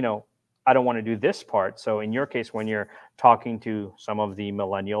 I don't want to do this part. So in your case, when you're talking to some of the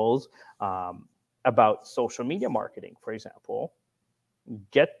millennials about social media marketing, for example,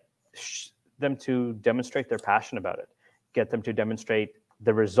 get them to demonstrate their passion about it. Get them to demonstrate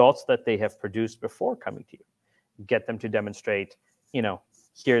the results that they have produced before coming to you. Get them to demonstrate,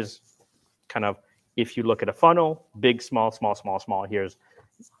 here's kind of, if you look at a funnel, big, small, small, small, small, here's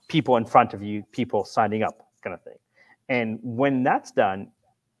people in front of you, people signing up, kind of thing. And when that's done,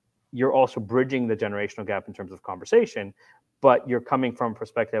 you're also bridging the generational gap in terms of conversation, but you're coming from a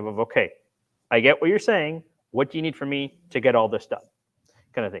perspective of, okay, I get what you're saying. What do you need from me to get all this done?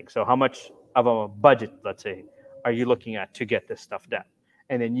 Kind of thing. So how much of a budget, let's say, are you looking at to get this stuff done?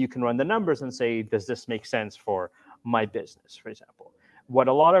 And then you can run the numbers and say, does this make sense for my business, for example? What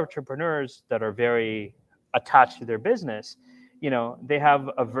a lot of entrepreneurs that are very attached to their business, they have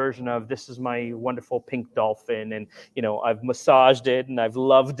a version of, this is my wonderful pink dolphin, and I've massaged it and I've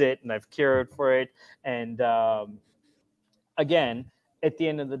loved it and I've cared for it. And again, at the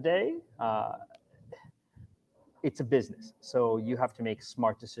end of the day, it's a business. So you have to make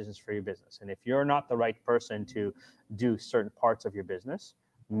smart decisions for your business. And if you're not the right person to do certain parts of your business,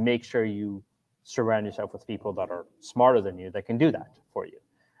 make sure you surround yourself with people that are smarter than you that can do that for you,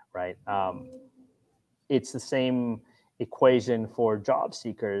 right? It's the same equation for job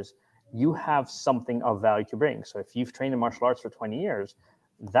seekers. You have something of value to bring. So if you've trained in martial arts for 20 years,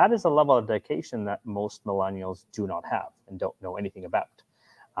 that is a level of dedication that most millennials do not have and don't know anything about.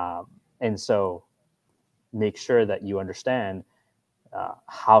 And so make sure that you understand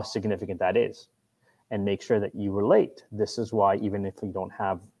how significant that is, and make sure that you relate. This is why, even if you don't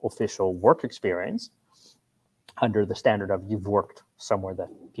have official work experience, under the standard of you've worked somewhere that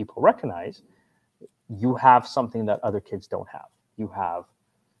people recognize, you have something that other kids don't have. You have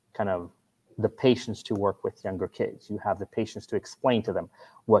kind of the patience to work with younger kids. You have the patience to explain to them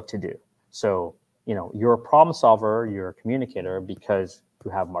what to do. So, you're a problem solver, you're a communicator because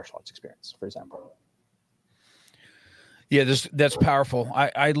you have martial arts experience, for example. Yeah, that's powerful.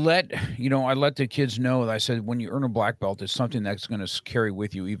 I let the kids know that I said, when you earn a black belt, it's something that's going to carry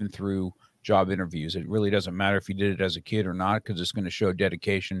with you even through job interviews. It really doesn't matter if you did it as a kid or not, because it's going to show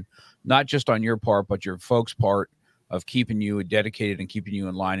dedication, not just on your part, but your folks' part, of keeping you dedicated and keeping you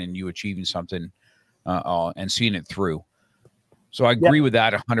in line and you achieving something and seeing it through. So I agree with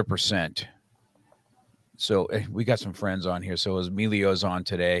that 100%. So we got some friends on here. So Emilio's on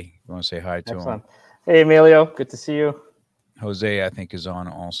today. You want to say hi to him? Hey, Emilio, good to see you. Jose, I think, is on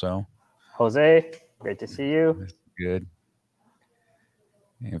also. Jose, great to see you. That's good.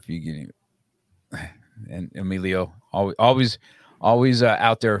 If you get, and Emilio, always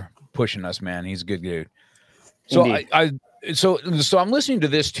out there pushing us, man. He's a good dude. So so I'm listening to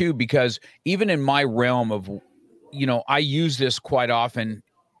this too, because even in my realm of, I use this quite often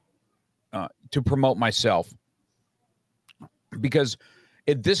to promote myself, because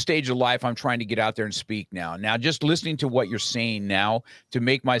at this stage of life, I'm trying to get out there and speak now. Now, just listening to what you're saying now, to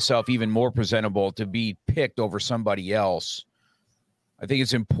make myself even more presentable, to be picked over somebody else, I think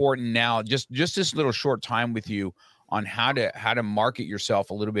it's important now, just this little short time with you on how to market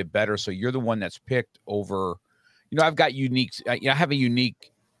yourself a little bit better, so you're the one that's picked over. I've got I have a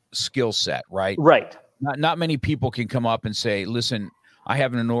unique skill set, right? Right. Not many people can come up and say, listen, I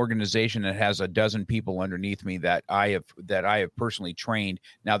have an organization that has a dozen people underneath me that I have personally trained.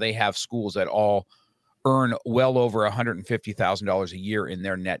 Now they have schools that all earn well over $150,000 a year in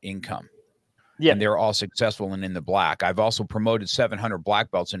their net income. Yeah. And they're all successful and in the black. I've also promoted 700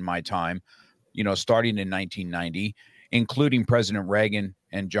 black belts in my time, starting in 1990, including President Reagan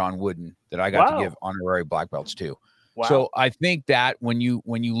and John Wooden, that I got to give honorary black belts to. Wow. So I think that when you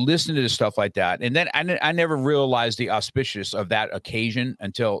listen to stuff like that, and then I never realized the auspicious of that occasion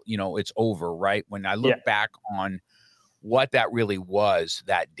until, it's over, right? When I look back on what that really was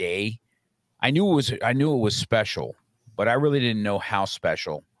that day, I knew it was special, but I really didn't know how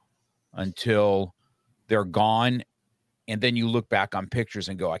special until they're gone. And then you look back on pictures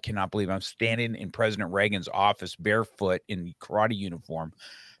and go, I cannot believe I'm standing in President Reagan's office barefoot in karate uniform,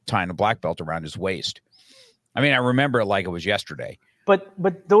 tying a black belt around his waist. I mean, I remember it like it was yesterday. But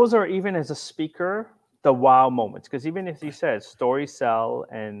those are, even as a speaker, the wow moments. Because even if you said stories sell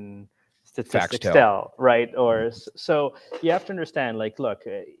and statistics tell, right? Or so you have to understand, like, look,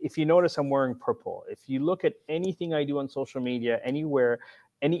 if you notice I'm wearing purple, if you look at anything I do on social media, anywhere,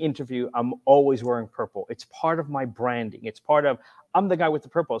 any interview, I'm always wearing purple. It's part of my branding. It's part of, I'm the guy with the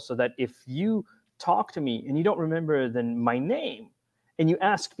purple, so that if you talk to me and you don't remember then my name, and you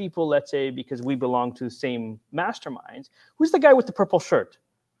ask people, let's say, because we belong to the same masterminds, who's the guy with the purple shirt,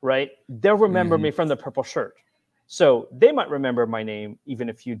 right? They'll remember me from the purple shirt. So they might remember my name even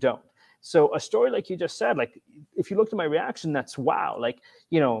if you don't. So a story like you just said, like, if you looked at my reaction, that's wow. Like,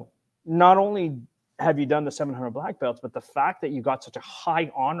 not only have you done the 700 black belts, but the fact that you got such a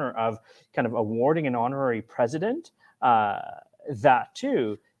high honor of kind of awarding an honorary president, that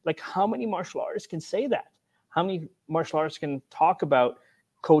too, like, how many martial artists can say that? How many martial artists can talk about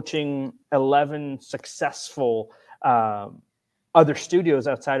coaching 11 successful other studios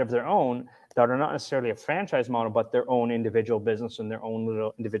outside of their own that are not necessarily a franchise model, but their own individual business and their own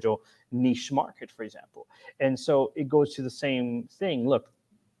little individual niche market, for example? And so it goes to the same thing. Look,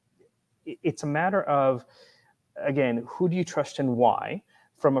 it's a matter of, again, who do you trust and why,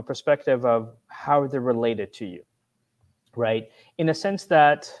 from a perspective of how they're related to you, right? In a sense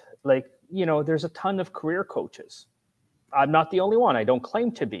that, like, there's a ton of career coaches. I'm not the only one. I don't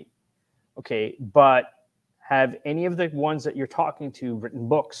claim to be. Okay. But have any of the ones that you're talking to written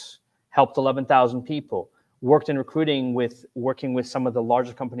books, helped 11,000 people, worked in recruiting working with some of the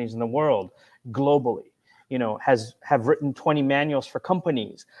largest companies in the world globally, have written 20 manuals for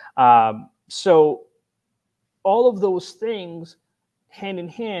companies. So all of those things hand in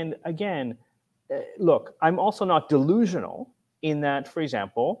hand, again, look, I'm also not delusional in that, for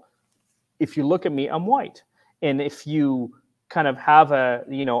example, if you look at me, I'm white. And if you kind of have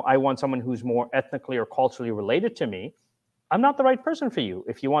I want someone who's more ethnically or culturally related to me, I'm not the right person for you.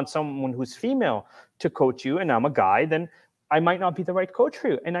 If you want someone who's female to coach you and I'm a guy, then I might not be the right coach for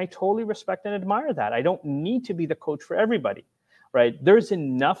you. And I totally respect and admire that. I don't need to be the coach for everybody, right? There's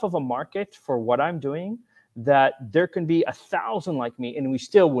enough of a market for what I'm doing that there can be 1,000 like me, and we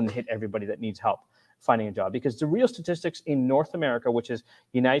still wouldn't hit everybody that needs help finding a job. Because the real statistics in North America, which is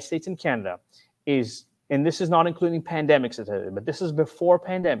United States and Canada, is, and this is not including pandemic statistics, but this is before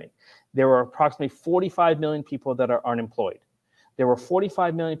pandemic, there were approximately 45 million people that are unemployed. There were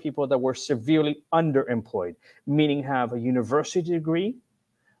 45 million people that were severely underemployed, meaning have a university degree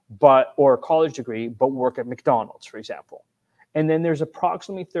or a college degree, but work at McDonald's, for example. And then there's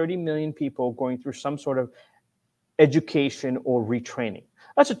approximately 30 million people going through some sort of education or retraining.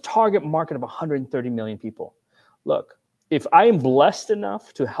 That's a target market of 130 million people. Look, if I am blessed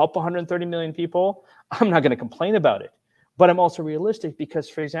enough to help 130 million people, I'm not going to complain about it. But I'm also realistic because,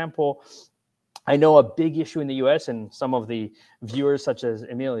 for example, I know a big issue in the US, and some of the viewers, such as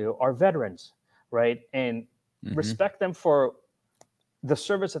Emilio, are veterans, right? And respect them for the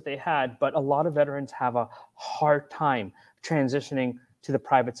service that they had, but a lot of veterans have a hard time transitioning to the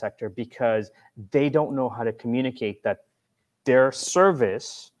private sector because they don't know how to communicate that their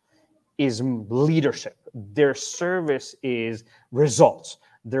service is leadership, their service is results,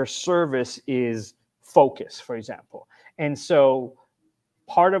 their service is focus, for example. And so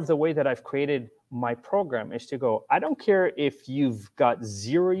part of the way that I've created my program is to go, I don't care if you've got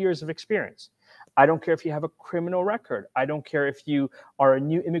 0 years of experience. I don't care if you have a criminal record. I don't care if you are a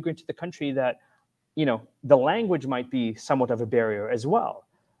new immigrant to the country that, the language might be somewhat of a barrier as well.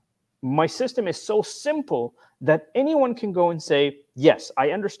 My system is so simple that anyone can go and say, yes,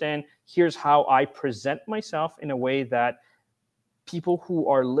 I understand. Here's how I present myself in a way that people who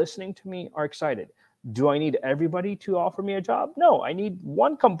are listening to me are excited. Do I need everybody to offer me a job? No, I need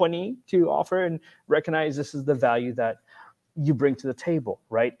one company to offer and recognize this is the value that you bring to the table,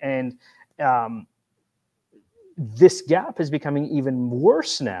 right? And this gap is becoming even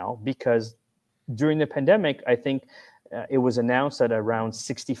worse now because during the pandemic, I think it was announced that around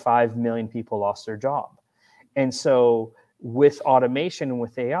 65 million people lost their job. And so with automation and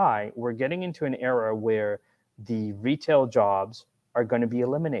with AI, we're getting into an era where the retail jobs are going to be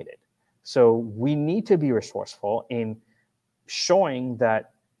eliminated. So we need to be resourceful in showing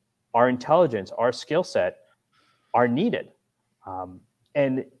that our intelligence, our skill set are needed.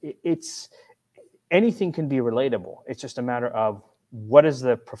 And it's anything can be relatable. It's just a matter of what is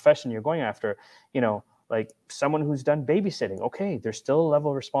the profession you're going after. Like someone who's done babysitting, okay, there's still a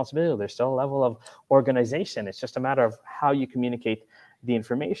level of responsibility. There's still a level of organization. It's just a matter of how you communicate the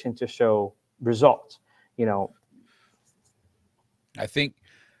information to show results. I think,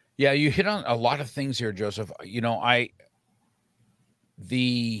 yeah, you hit on a lot of things here, Joseph.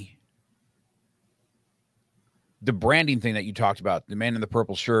 The branding thing that you talked about, the man in the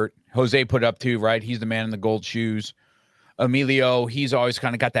purple shirt, Jose put up too, right? He's the man in the gold shoes. Emilio, he's always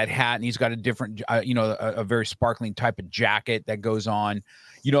kind of got that hat, and he's got a different, a very sparkling type of jacket that goes on.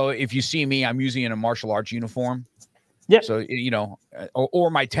 If you see me, I'm usually in a martial arts uniform. Yeah. So, or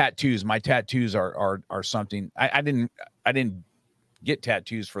my tattoos. My tattoos are something. I didn't get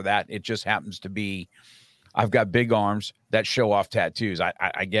tattoos for that. It just happens to be, I've got big arms that show off tattoos.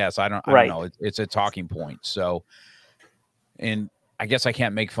 I guess I don't know. It's a talking point. So, and I guess I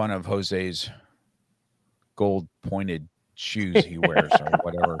can't make fun of Jose's gold pointed shoes he wears or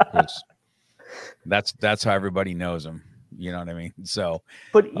whatever, because that's how everybody knows him. You know what I mean? So,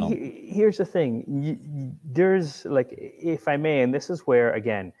 but here's the thing. There's, like, if I may, and this is where,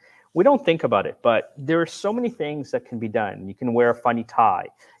 again, we don't think about it, but there are so many things that can be done. You can wear a funny tie.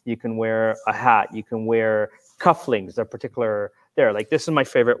 You can wear a hat. You can wear cufflinks. They're particular there. Like, this is my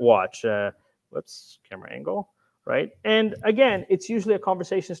favorite watch. Whoops, camera angle, right? And again, it's usually a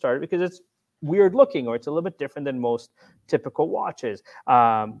conversation starter because it's weird looking, or it's a little bit different than most typical watches.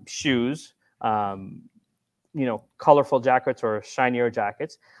 Shoes, colorful jackets or shinier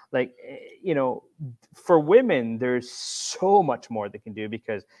jackets. Like, for women, there's so much more they can do,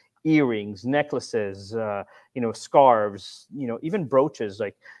 because earrings, necklaces, scarves, even brooches.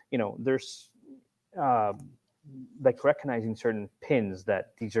 Like, there's like recognizing certain pins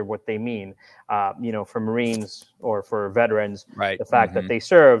that these are what they mean. For Marines or for veterans, right. The fact that they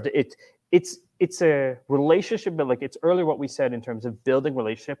served, it's a relationship, but like, it's earlier what we said in terms of building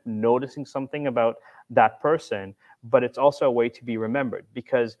relationship, noticing something about that person, but it's also a way to be remembered.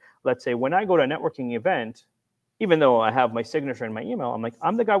 Because let's say when I go to a networking event, even though I have my signature in my email, I'm like,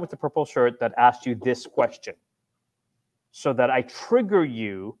 I'm the guy with the purple shirt that asked you this question, so that I trigger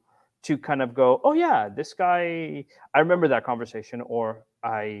you to kind of go, oh yeah, this guy, I remember that conversation, or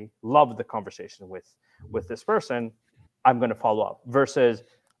I love the conversation with this person. I'm going to follow up, versus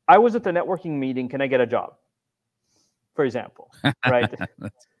I was at the networking meeting. Can I get a job? For example, right?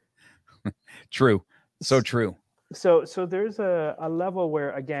 True. So true. So there's a level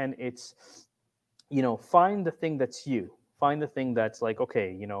where, again, it's, find the thing that's you. Find the thing that's like,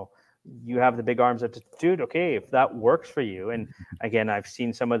 okay, you have the big arms. Dude, okay, if that works for you. And again, I've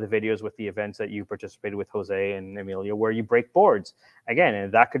seen some of the videos with the events that you participated with Jose and Emilio, where you break boards. Again,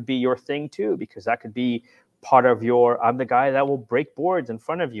 and that could be your thing too, because that could be part of I'm the guy that will break boards in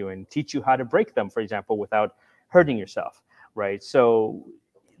front of you and teach you how to break them, for example, without hurting yourself, right? So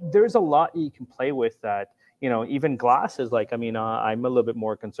there's a lot you can play with that. Even glasses, like, I'm a little bit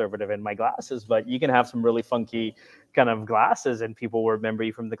more conservative in my glasses, but you can have some really funky kind of glasses and people will remember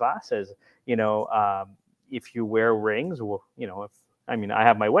you from the glasses. If you wear rings, well, I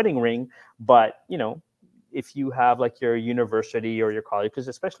have my wedding ring, but, if you have like your university or your college, because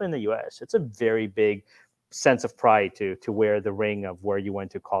especially in the US, it's a very big sense of pride to wear the ring of where you went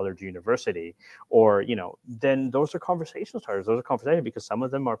to college, university, or then those are conversation starters. Those are conversations, because some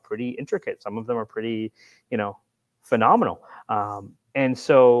of them are pretty intricate, some of them are pretty phenomenal, and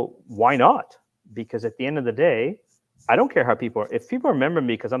so why not? Because at the end of the day, I don't care how if people remember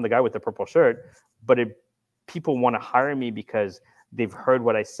me because I'm the guy with the purple shirt, but if people want to hire me because they've heard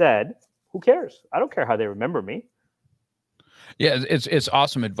what I said, who cares? I don't care how they remember me. Yeah, it's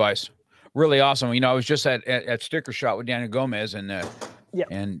awesome advice. Really awesome. I was just at Sticker Shot with Daniel Gomez, and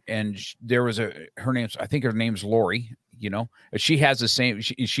there was I think her name's Lori. She has the same.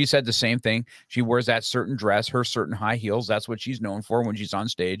 She said the same thing. She wears that certain dress, her certain high heels. That's what she's known for when she's on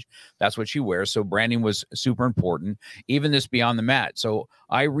stage. That's what she wears. So branding was super important. Even this Beyond the Mat. So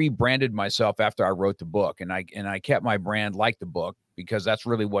I rebranded myself after I wrote the book, and I kept my brand like the book, because that's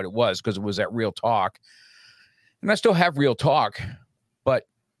really what it was, because it was that real talk, and I still have real talk, but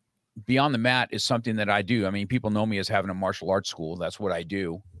Beyond the Mat is something that I do. People know me as having a martial arts school. That's what I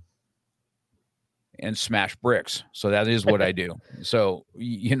do. And smash bricks. So that is what I do. So,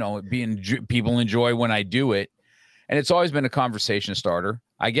 people enjoy when I do it. And it's always been a conversation starter.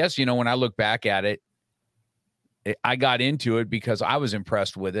 I guess, when I look back at it, I got into it because I was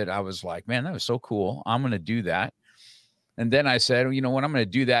impressed with it. I was like, man, that was so cool. I'm going to do that. And then I said, I'm going to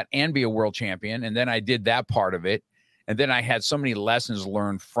do that and be a world champion. And then I did that part of it. And then I had so many lessons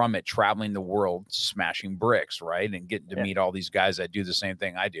learned from it, traveling the world, smashing bricks, right? And getting to meet all these guys that do the same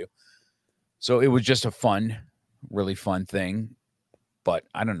thing I do. So it was just a really fun thing. But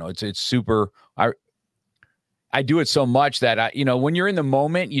I don't know. It's super. I do it so much that when you're in the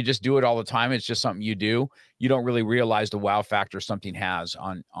moment, you just do it all the time. It's just something you do. You don't really realize the wow factor something has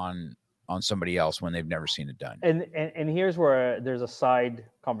on somebody else when they've never seen it done. And here's where there's a side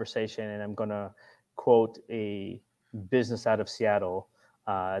conversation, and I'm gonna quote a business out of Seattle,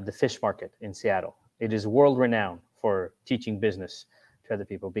 the fish market in Seattle. It is world renowned for teaching business to other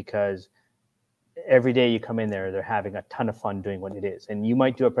people, because every day you come in there, they're having a ton of fun doing what it is. And you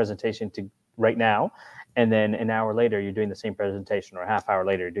might do a presentation to right now, and then an hour later, you're doing the same presentation, or a half hour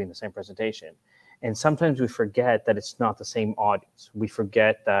later, you're doing the same presentation. And sometimes we forget that it's not the same audience. We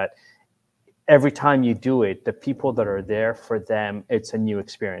forget that every time you do it, the people that are there, for them, it's a new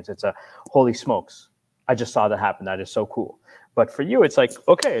experience. It's a, holy smokes, I just saw that happen. That is so cool. But for you, it's like,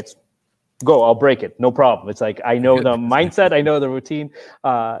 okay, it's go, I'll break it. No problem. It's like, I know the mindset, I know the routine,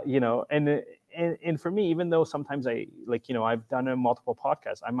 and for me, even though sometimes I've done a multiple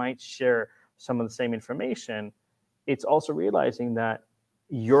podcasts, I might share some of the same information. It's also realizing that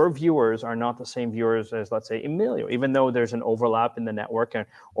your viewers are not the same viewers as, let's say, Emilio, even though there's an overlap in the network,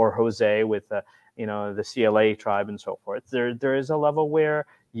 or Jose with the CLA tribe and so forth. There is a level where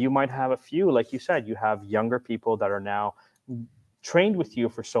you might have a few, like you said, you have younger people that are now trained with you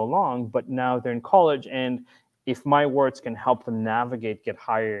for so long, but now they're in college. And if my words can help them navigate, get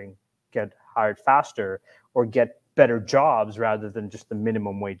hired faster, or get better jobs rather than just the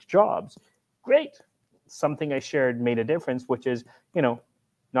minimum wage jobs, great. Something I shared made a difference, which is,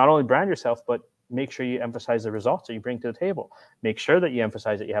 not only brand yourself, but make sure you emphasize the results that you bring to the table. Make sure that you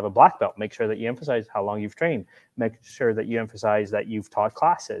emphasize that you have a black belt. Make sure that you emphasize how long you've trained. Make sure that you emphasize that you've taught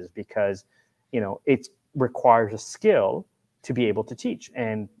classes, because, it requires a skill to be able to teach.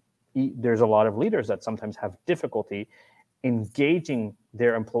 And there's a lot of leaders that sometimes have difficulty engaging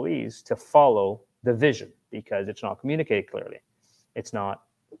their employees to follow the vision, because it's not communicated clearly. It's not,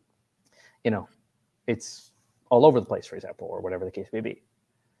 it's all over the place, for example, or whatever the case may be.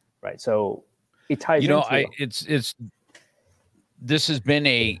 Right. So it ties into this has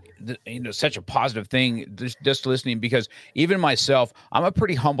been such a positive thing, just listening, because even myself, I'm a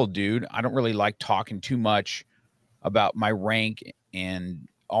pretty humble dude. I don't really like talking too much about my rank and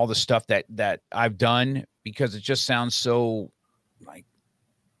all the stuff that I've done, because it just sounds so like,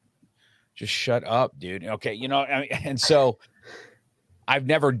 just shut up, dude. Okay. And so I've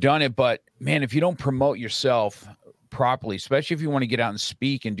never done it, but man, if you don't promote yourself properly, especially if you want to get out and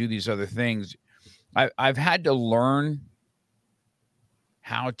speak and do these other things, I've had to learn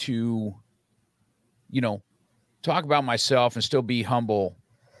how to, talk about myself and still be humble,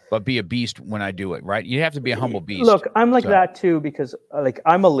 but be a beast when I do it, right? You have to be a humble beast. Look, I'm like that too, because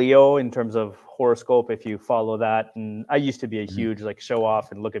I'm a Leo in terms of horoscope, if you follow that. And I used to be a huge show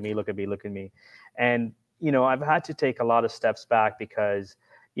off and look at me. And, I've had to take a lot of steps back, because,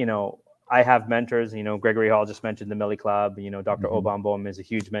 I have mentors, Gregory Hall just mentioned the Millie Club, Dr. Obambom is a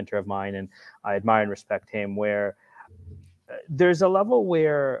huge mentor of mine, and I admire and respect him, where there's a level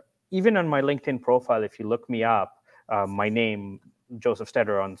where even on my LinkedIn profile, if you look me up, my name, Josef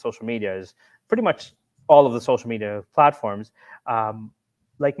Stetter, on social media, is pretty much all of the social media platforms.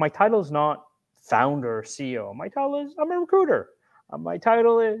 My title is not founder, CEO. My title is, I'm a recruiter. My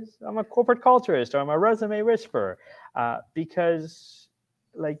title is, I'm a corporate culturist, or I'm a resume whisperer, because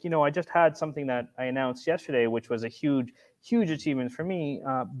I just had something that I announced yesterday, which was a huge achievement for me.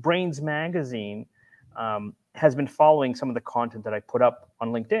 Brains Magazine has been following some of the content that I put up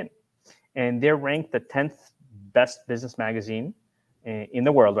on LinkedIn, and they're ranked the 10th best business magazine in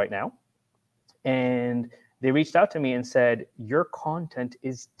the world right now. And they reached out to me and said, your content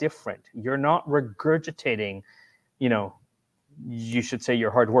is different. You're not regurgitating, you should say, your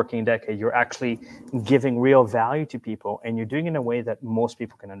hardworking decade. You're actually giving real value to people, and you're doing it in a way that most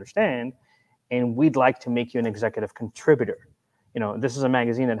people can understand. And we'd like to make you an executive contributor. This is a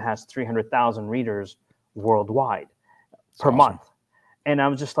magazine that has 300,000 readers worldwide per month. And I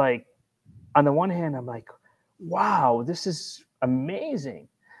was just like, on the one hand, I'm like, wow, this is amazing,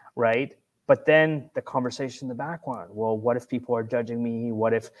 right? But then the conversation in the background, well, what if people are judging me?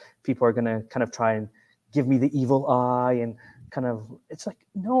 What if people are going to kind of try and give me the evil eye? And kind of, it's like,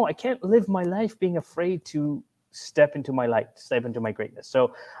 no, I can't live my life being afraid to step into my light, step into my greatness.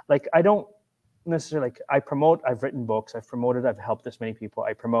 So I don't necessarily, I promote, I've written books, I've promoted, I've helped this many people.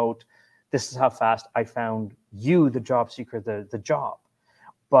 I promote, this is how fast I found you, the job seeker, the job.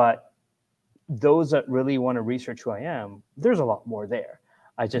 But those that really want to research who I am, there's a lot more there.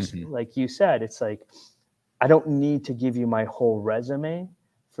 I just, like you said, it's like, I don't need to give you my whole resume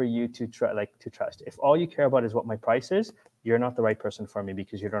for you to trust. If all you care about is what my price is, you're not the right person for me,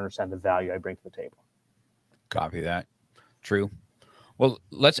 because you don't understand the value I bring to the table. Copy that. True. Well,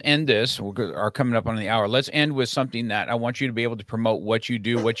 let's end this. We are coming up on the hour. Let's end with something that I want you to be able to promote what you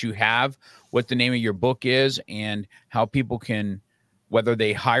do, what you have, what the name of your book is, and how people can, whether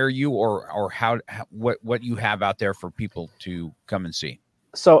they hire you or what you have out there for people to come and see.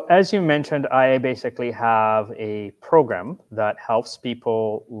 So as you mentioned, I basically have a program that helps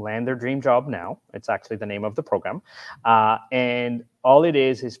people land their dream job now. It's actually the name of the program. And all it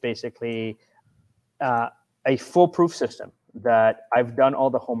is basically a foolproof system that I've done all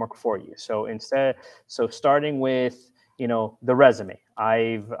the homework for you. So starting with, the resume,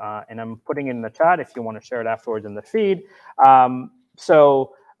 and I'm putting it in the chat if you want to share it afterwards in the feed.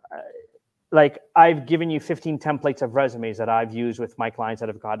 I've given you 15 templates of resumes that I've used with my clients that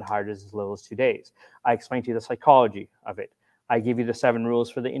have gotten hired as little as 2 days. I explained to you the psychology of it. I give you the 7 rules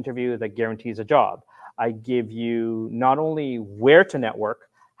for the interview that guarantees a job. I give you not only where to network,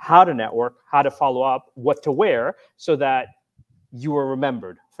 how to follow up, what to wear so that you are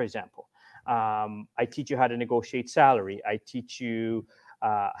remembered, for example. I teach you how to negotiate salary. I teach you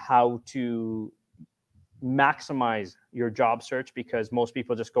how to maximize your job search, because most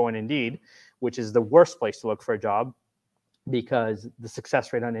people just go on Indeed, which is the worst place to look for a job, because the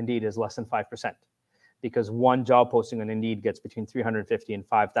success rate on Indeed is less than 5%, because one job posting on Indeed gets between 350 and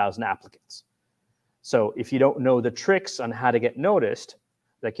 5,000 applicants. So if you don't know the tricks on how to get noticed,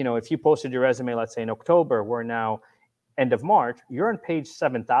 if you posted your resume, let's say in October, we're now end of March, you're on page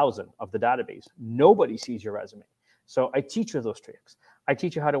 7,000 of the database. Nobody sees your resume. So I teach you those tricks. I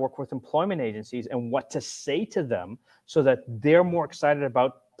teach you how to work with employment agencies and what to say to them so that they're more excited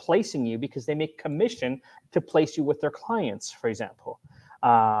about placing you, because they make commission to place you with their clients, for example.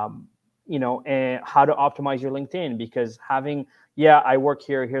 And how to optimize your LinkedIn, because I work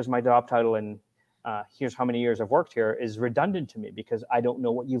here, here's my job title, and here's how many years I've worked here is redundant to me, because I don't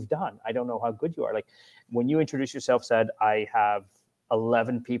know what you've done. I don't know how good you are. Like when you introduce yourself, said, I have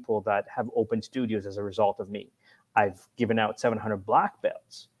 11 people that have opened studios as a result of me. I've given out 700 black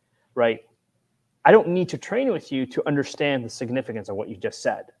belts, right? I don't need to train with you to understand the significance of what you just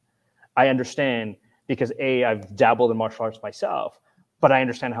said. I understand because I've dabbled in martial arts myself, but I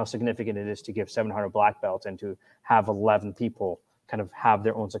understand how significant it is to give 700 black belts and to have 11 people kind of have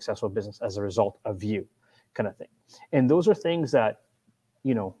their own successful business as a result of you, kind of thing. And those are things that,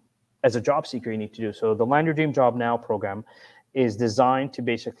 as a job seeker, you need to do. So the Land Your Dream Job Now program is designed to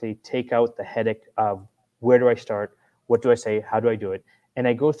basically take out the headache of where do I start? What do I say? How do I do it? And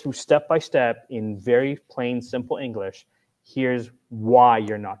I go through step by step in very plain, simple English. Here's why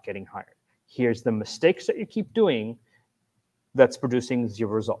you're not getting hired. Here's the mistakes that you keep doing that's producing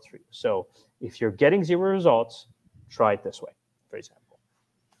 0 results for you. So if you're getting 0 results, try it this way, for example.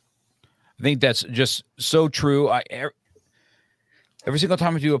 I think that's just so true. Every single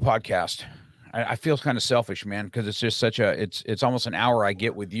time I do a podcast, I feel kind of selfish, man, because it's just it's almost an hour I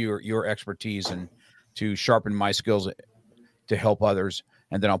get with your expertise and to sharpen my skills to help others.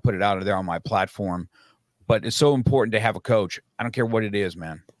 And then I'll put it out there on my platform. But it's so important to have a coach. I don't care what it is,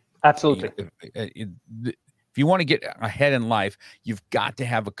 man. Absolutely. If you want to get ahead in life, you've got to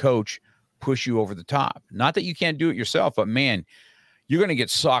have a coach push you over the top. Not that you can't do it yourself, but man, you're going to get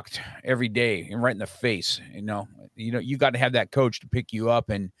socked every day and right in the face. You got to have that coach to pick you up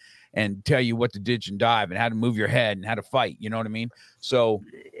and tell you what to ditch and dive and how to move your head and how to fight. You know what I mean? So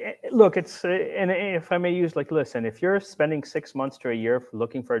look, and if I may use, listen, if you're spending 6 months to a year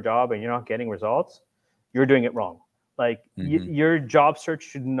looking for a job and you're not getting results, you're doing it wrong. Your job search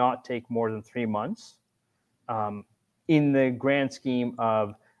should not take more than 3 months. In the grand scheme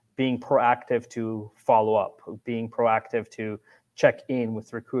of being proactive to follow up, being proactive to check in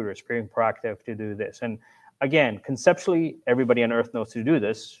with recruiters, being proactive to do this. And again, conceptually, everybody on earth knows to do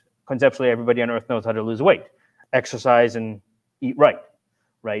this. Conceptually, everybody on earth knows how to lose weight, exercise, and eat right?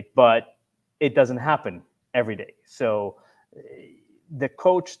 But it doesn't happen every day. So the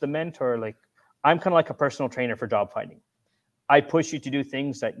coach, the mentor, I'm kind of like a personal trainer for job finding. I push you to do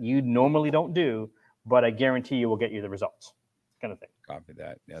things that you normally don't do, but I guarantee you will get you the results, kind of thing. Copy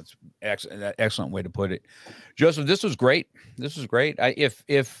that. That's excellent way to put it. Joseph, this was great. I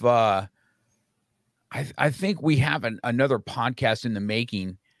think we have another podcast in the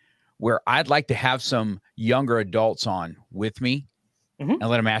making where I'd like to have some younger adults on with me and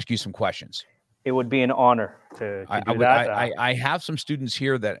let them ask you some questions. It would be an honor to do that. I have some students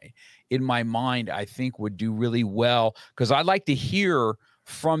here that in my mind, I think would do really well, because I'd like to hear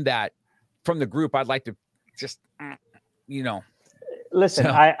from the group. I'd like to just, Listen,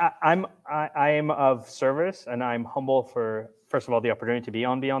 so. I am of service, and I'm humble for, first of all, the opportunity to be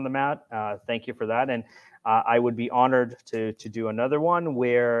on Beyond the Mat. Thank you for that. And I would be honored to do another one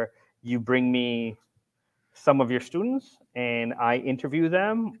where you bring me some of your students and I interview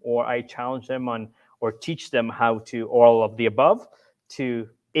them, or I challenge them on, or teach them how to, or all of the above, to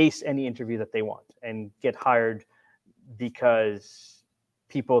ace any interview that they want and get hired, because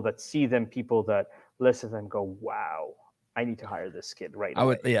people that see them, people that listen to them go, wow, I need to hire this kid right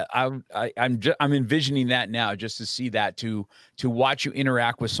now. I'm envisioning that now, just to see that, to watch you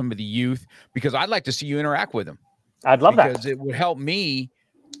interact with some of the youth, because I'd like to see you interact with them. I'd love that, because it would help me,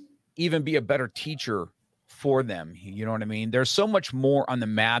 even be a better teacher for them. You know what I mean? There's so much more on the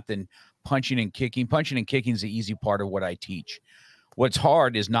mat than punching and kicking. Punching and kicking is the easy part of what I teach. What's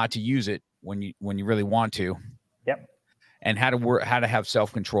hard is not to use it when you really want to. Yep. And how to have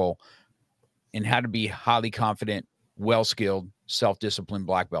self-control, and how to be highly confident, well-skilled, self-disciplined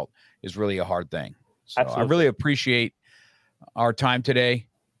black belt is really a hard thing. So I really appreciate our time today.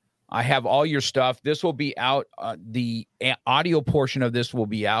 I have all your stuff. This will be out. The audio portion of this will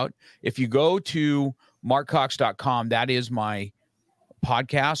be out. If you go to markcox.com, that is my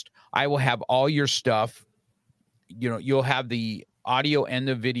podcast. I will have all your stuff. You'll have the audio and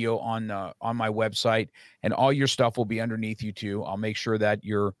the video on my website, and all your stuff will be underneath you too. I'll make sure that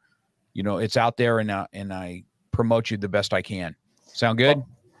it's out there, and I promote you the best I can. Sound good?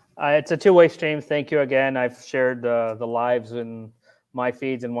 It's a two-way stream. Thank you again. I've shared the lives in my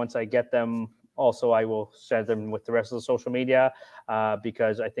feeds, and once I get them, also I will share them with the rest of the social media,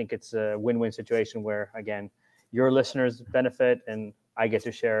 because I think it's a win-win situation where, again, your listeners benefit and I get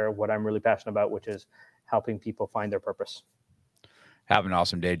to share what I'm really passionate about, which is helping people find their purpose. Have an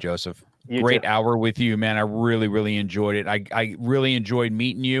awesome day, Joseph. You Great too. hour with you, man. I really, really enjoyed it. I really enjoyed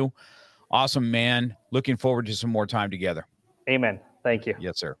meeting you. Awesome, man. Looking forward to some more time together. Amen. Thank you.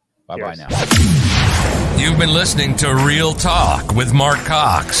 Yes, sir. Bye-bye now. You've been listening to Real Talk with Mark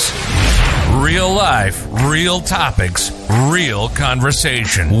Cox. Real life, real topics, real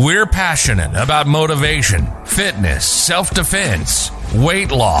conversation. We're passionate about motivation, fitness, self-defense,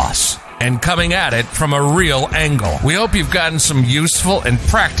 weight loss, and coming at it from a real angle. We hope you've gotten some useful and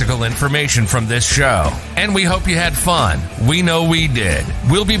practical information from this show. And we hope you had fun. We know we did.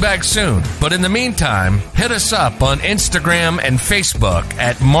 We'll be back soon. But in the meantime, hit us up on Instagram and Facebook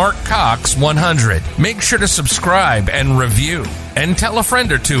at MarkCox100. Make sure to subscribe and review. And tell a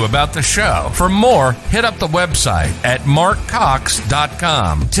friend or two about the show. For more, hit up the website at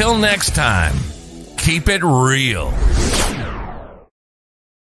markcox.com. Till next time, keep it real.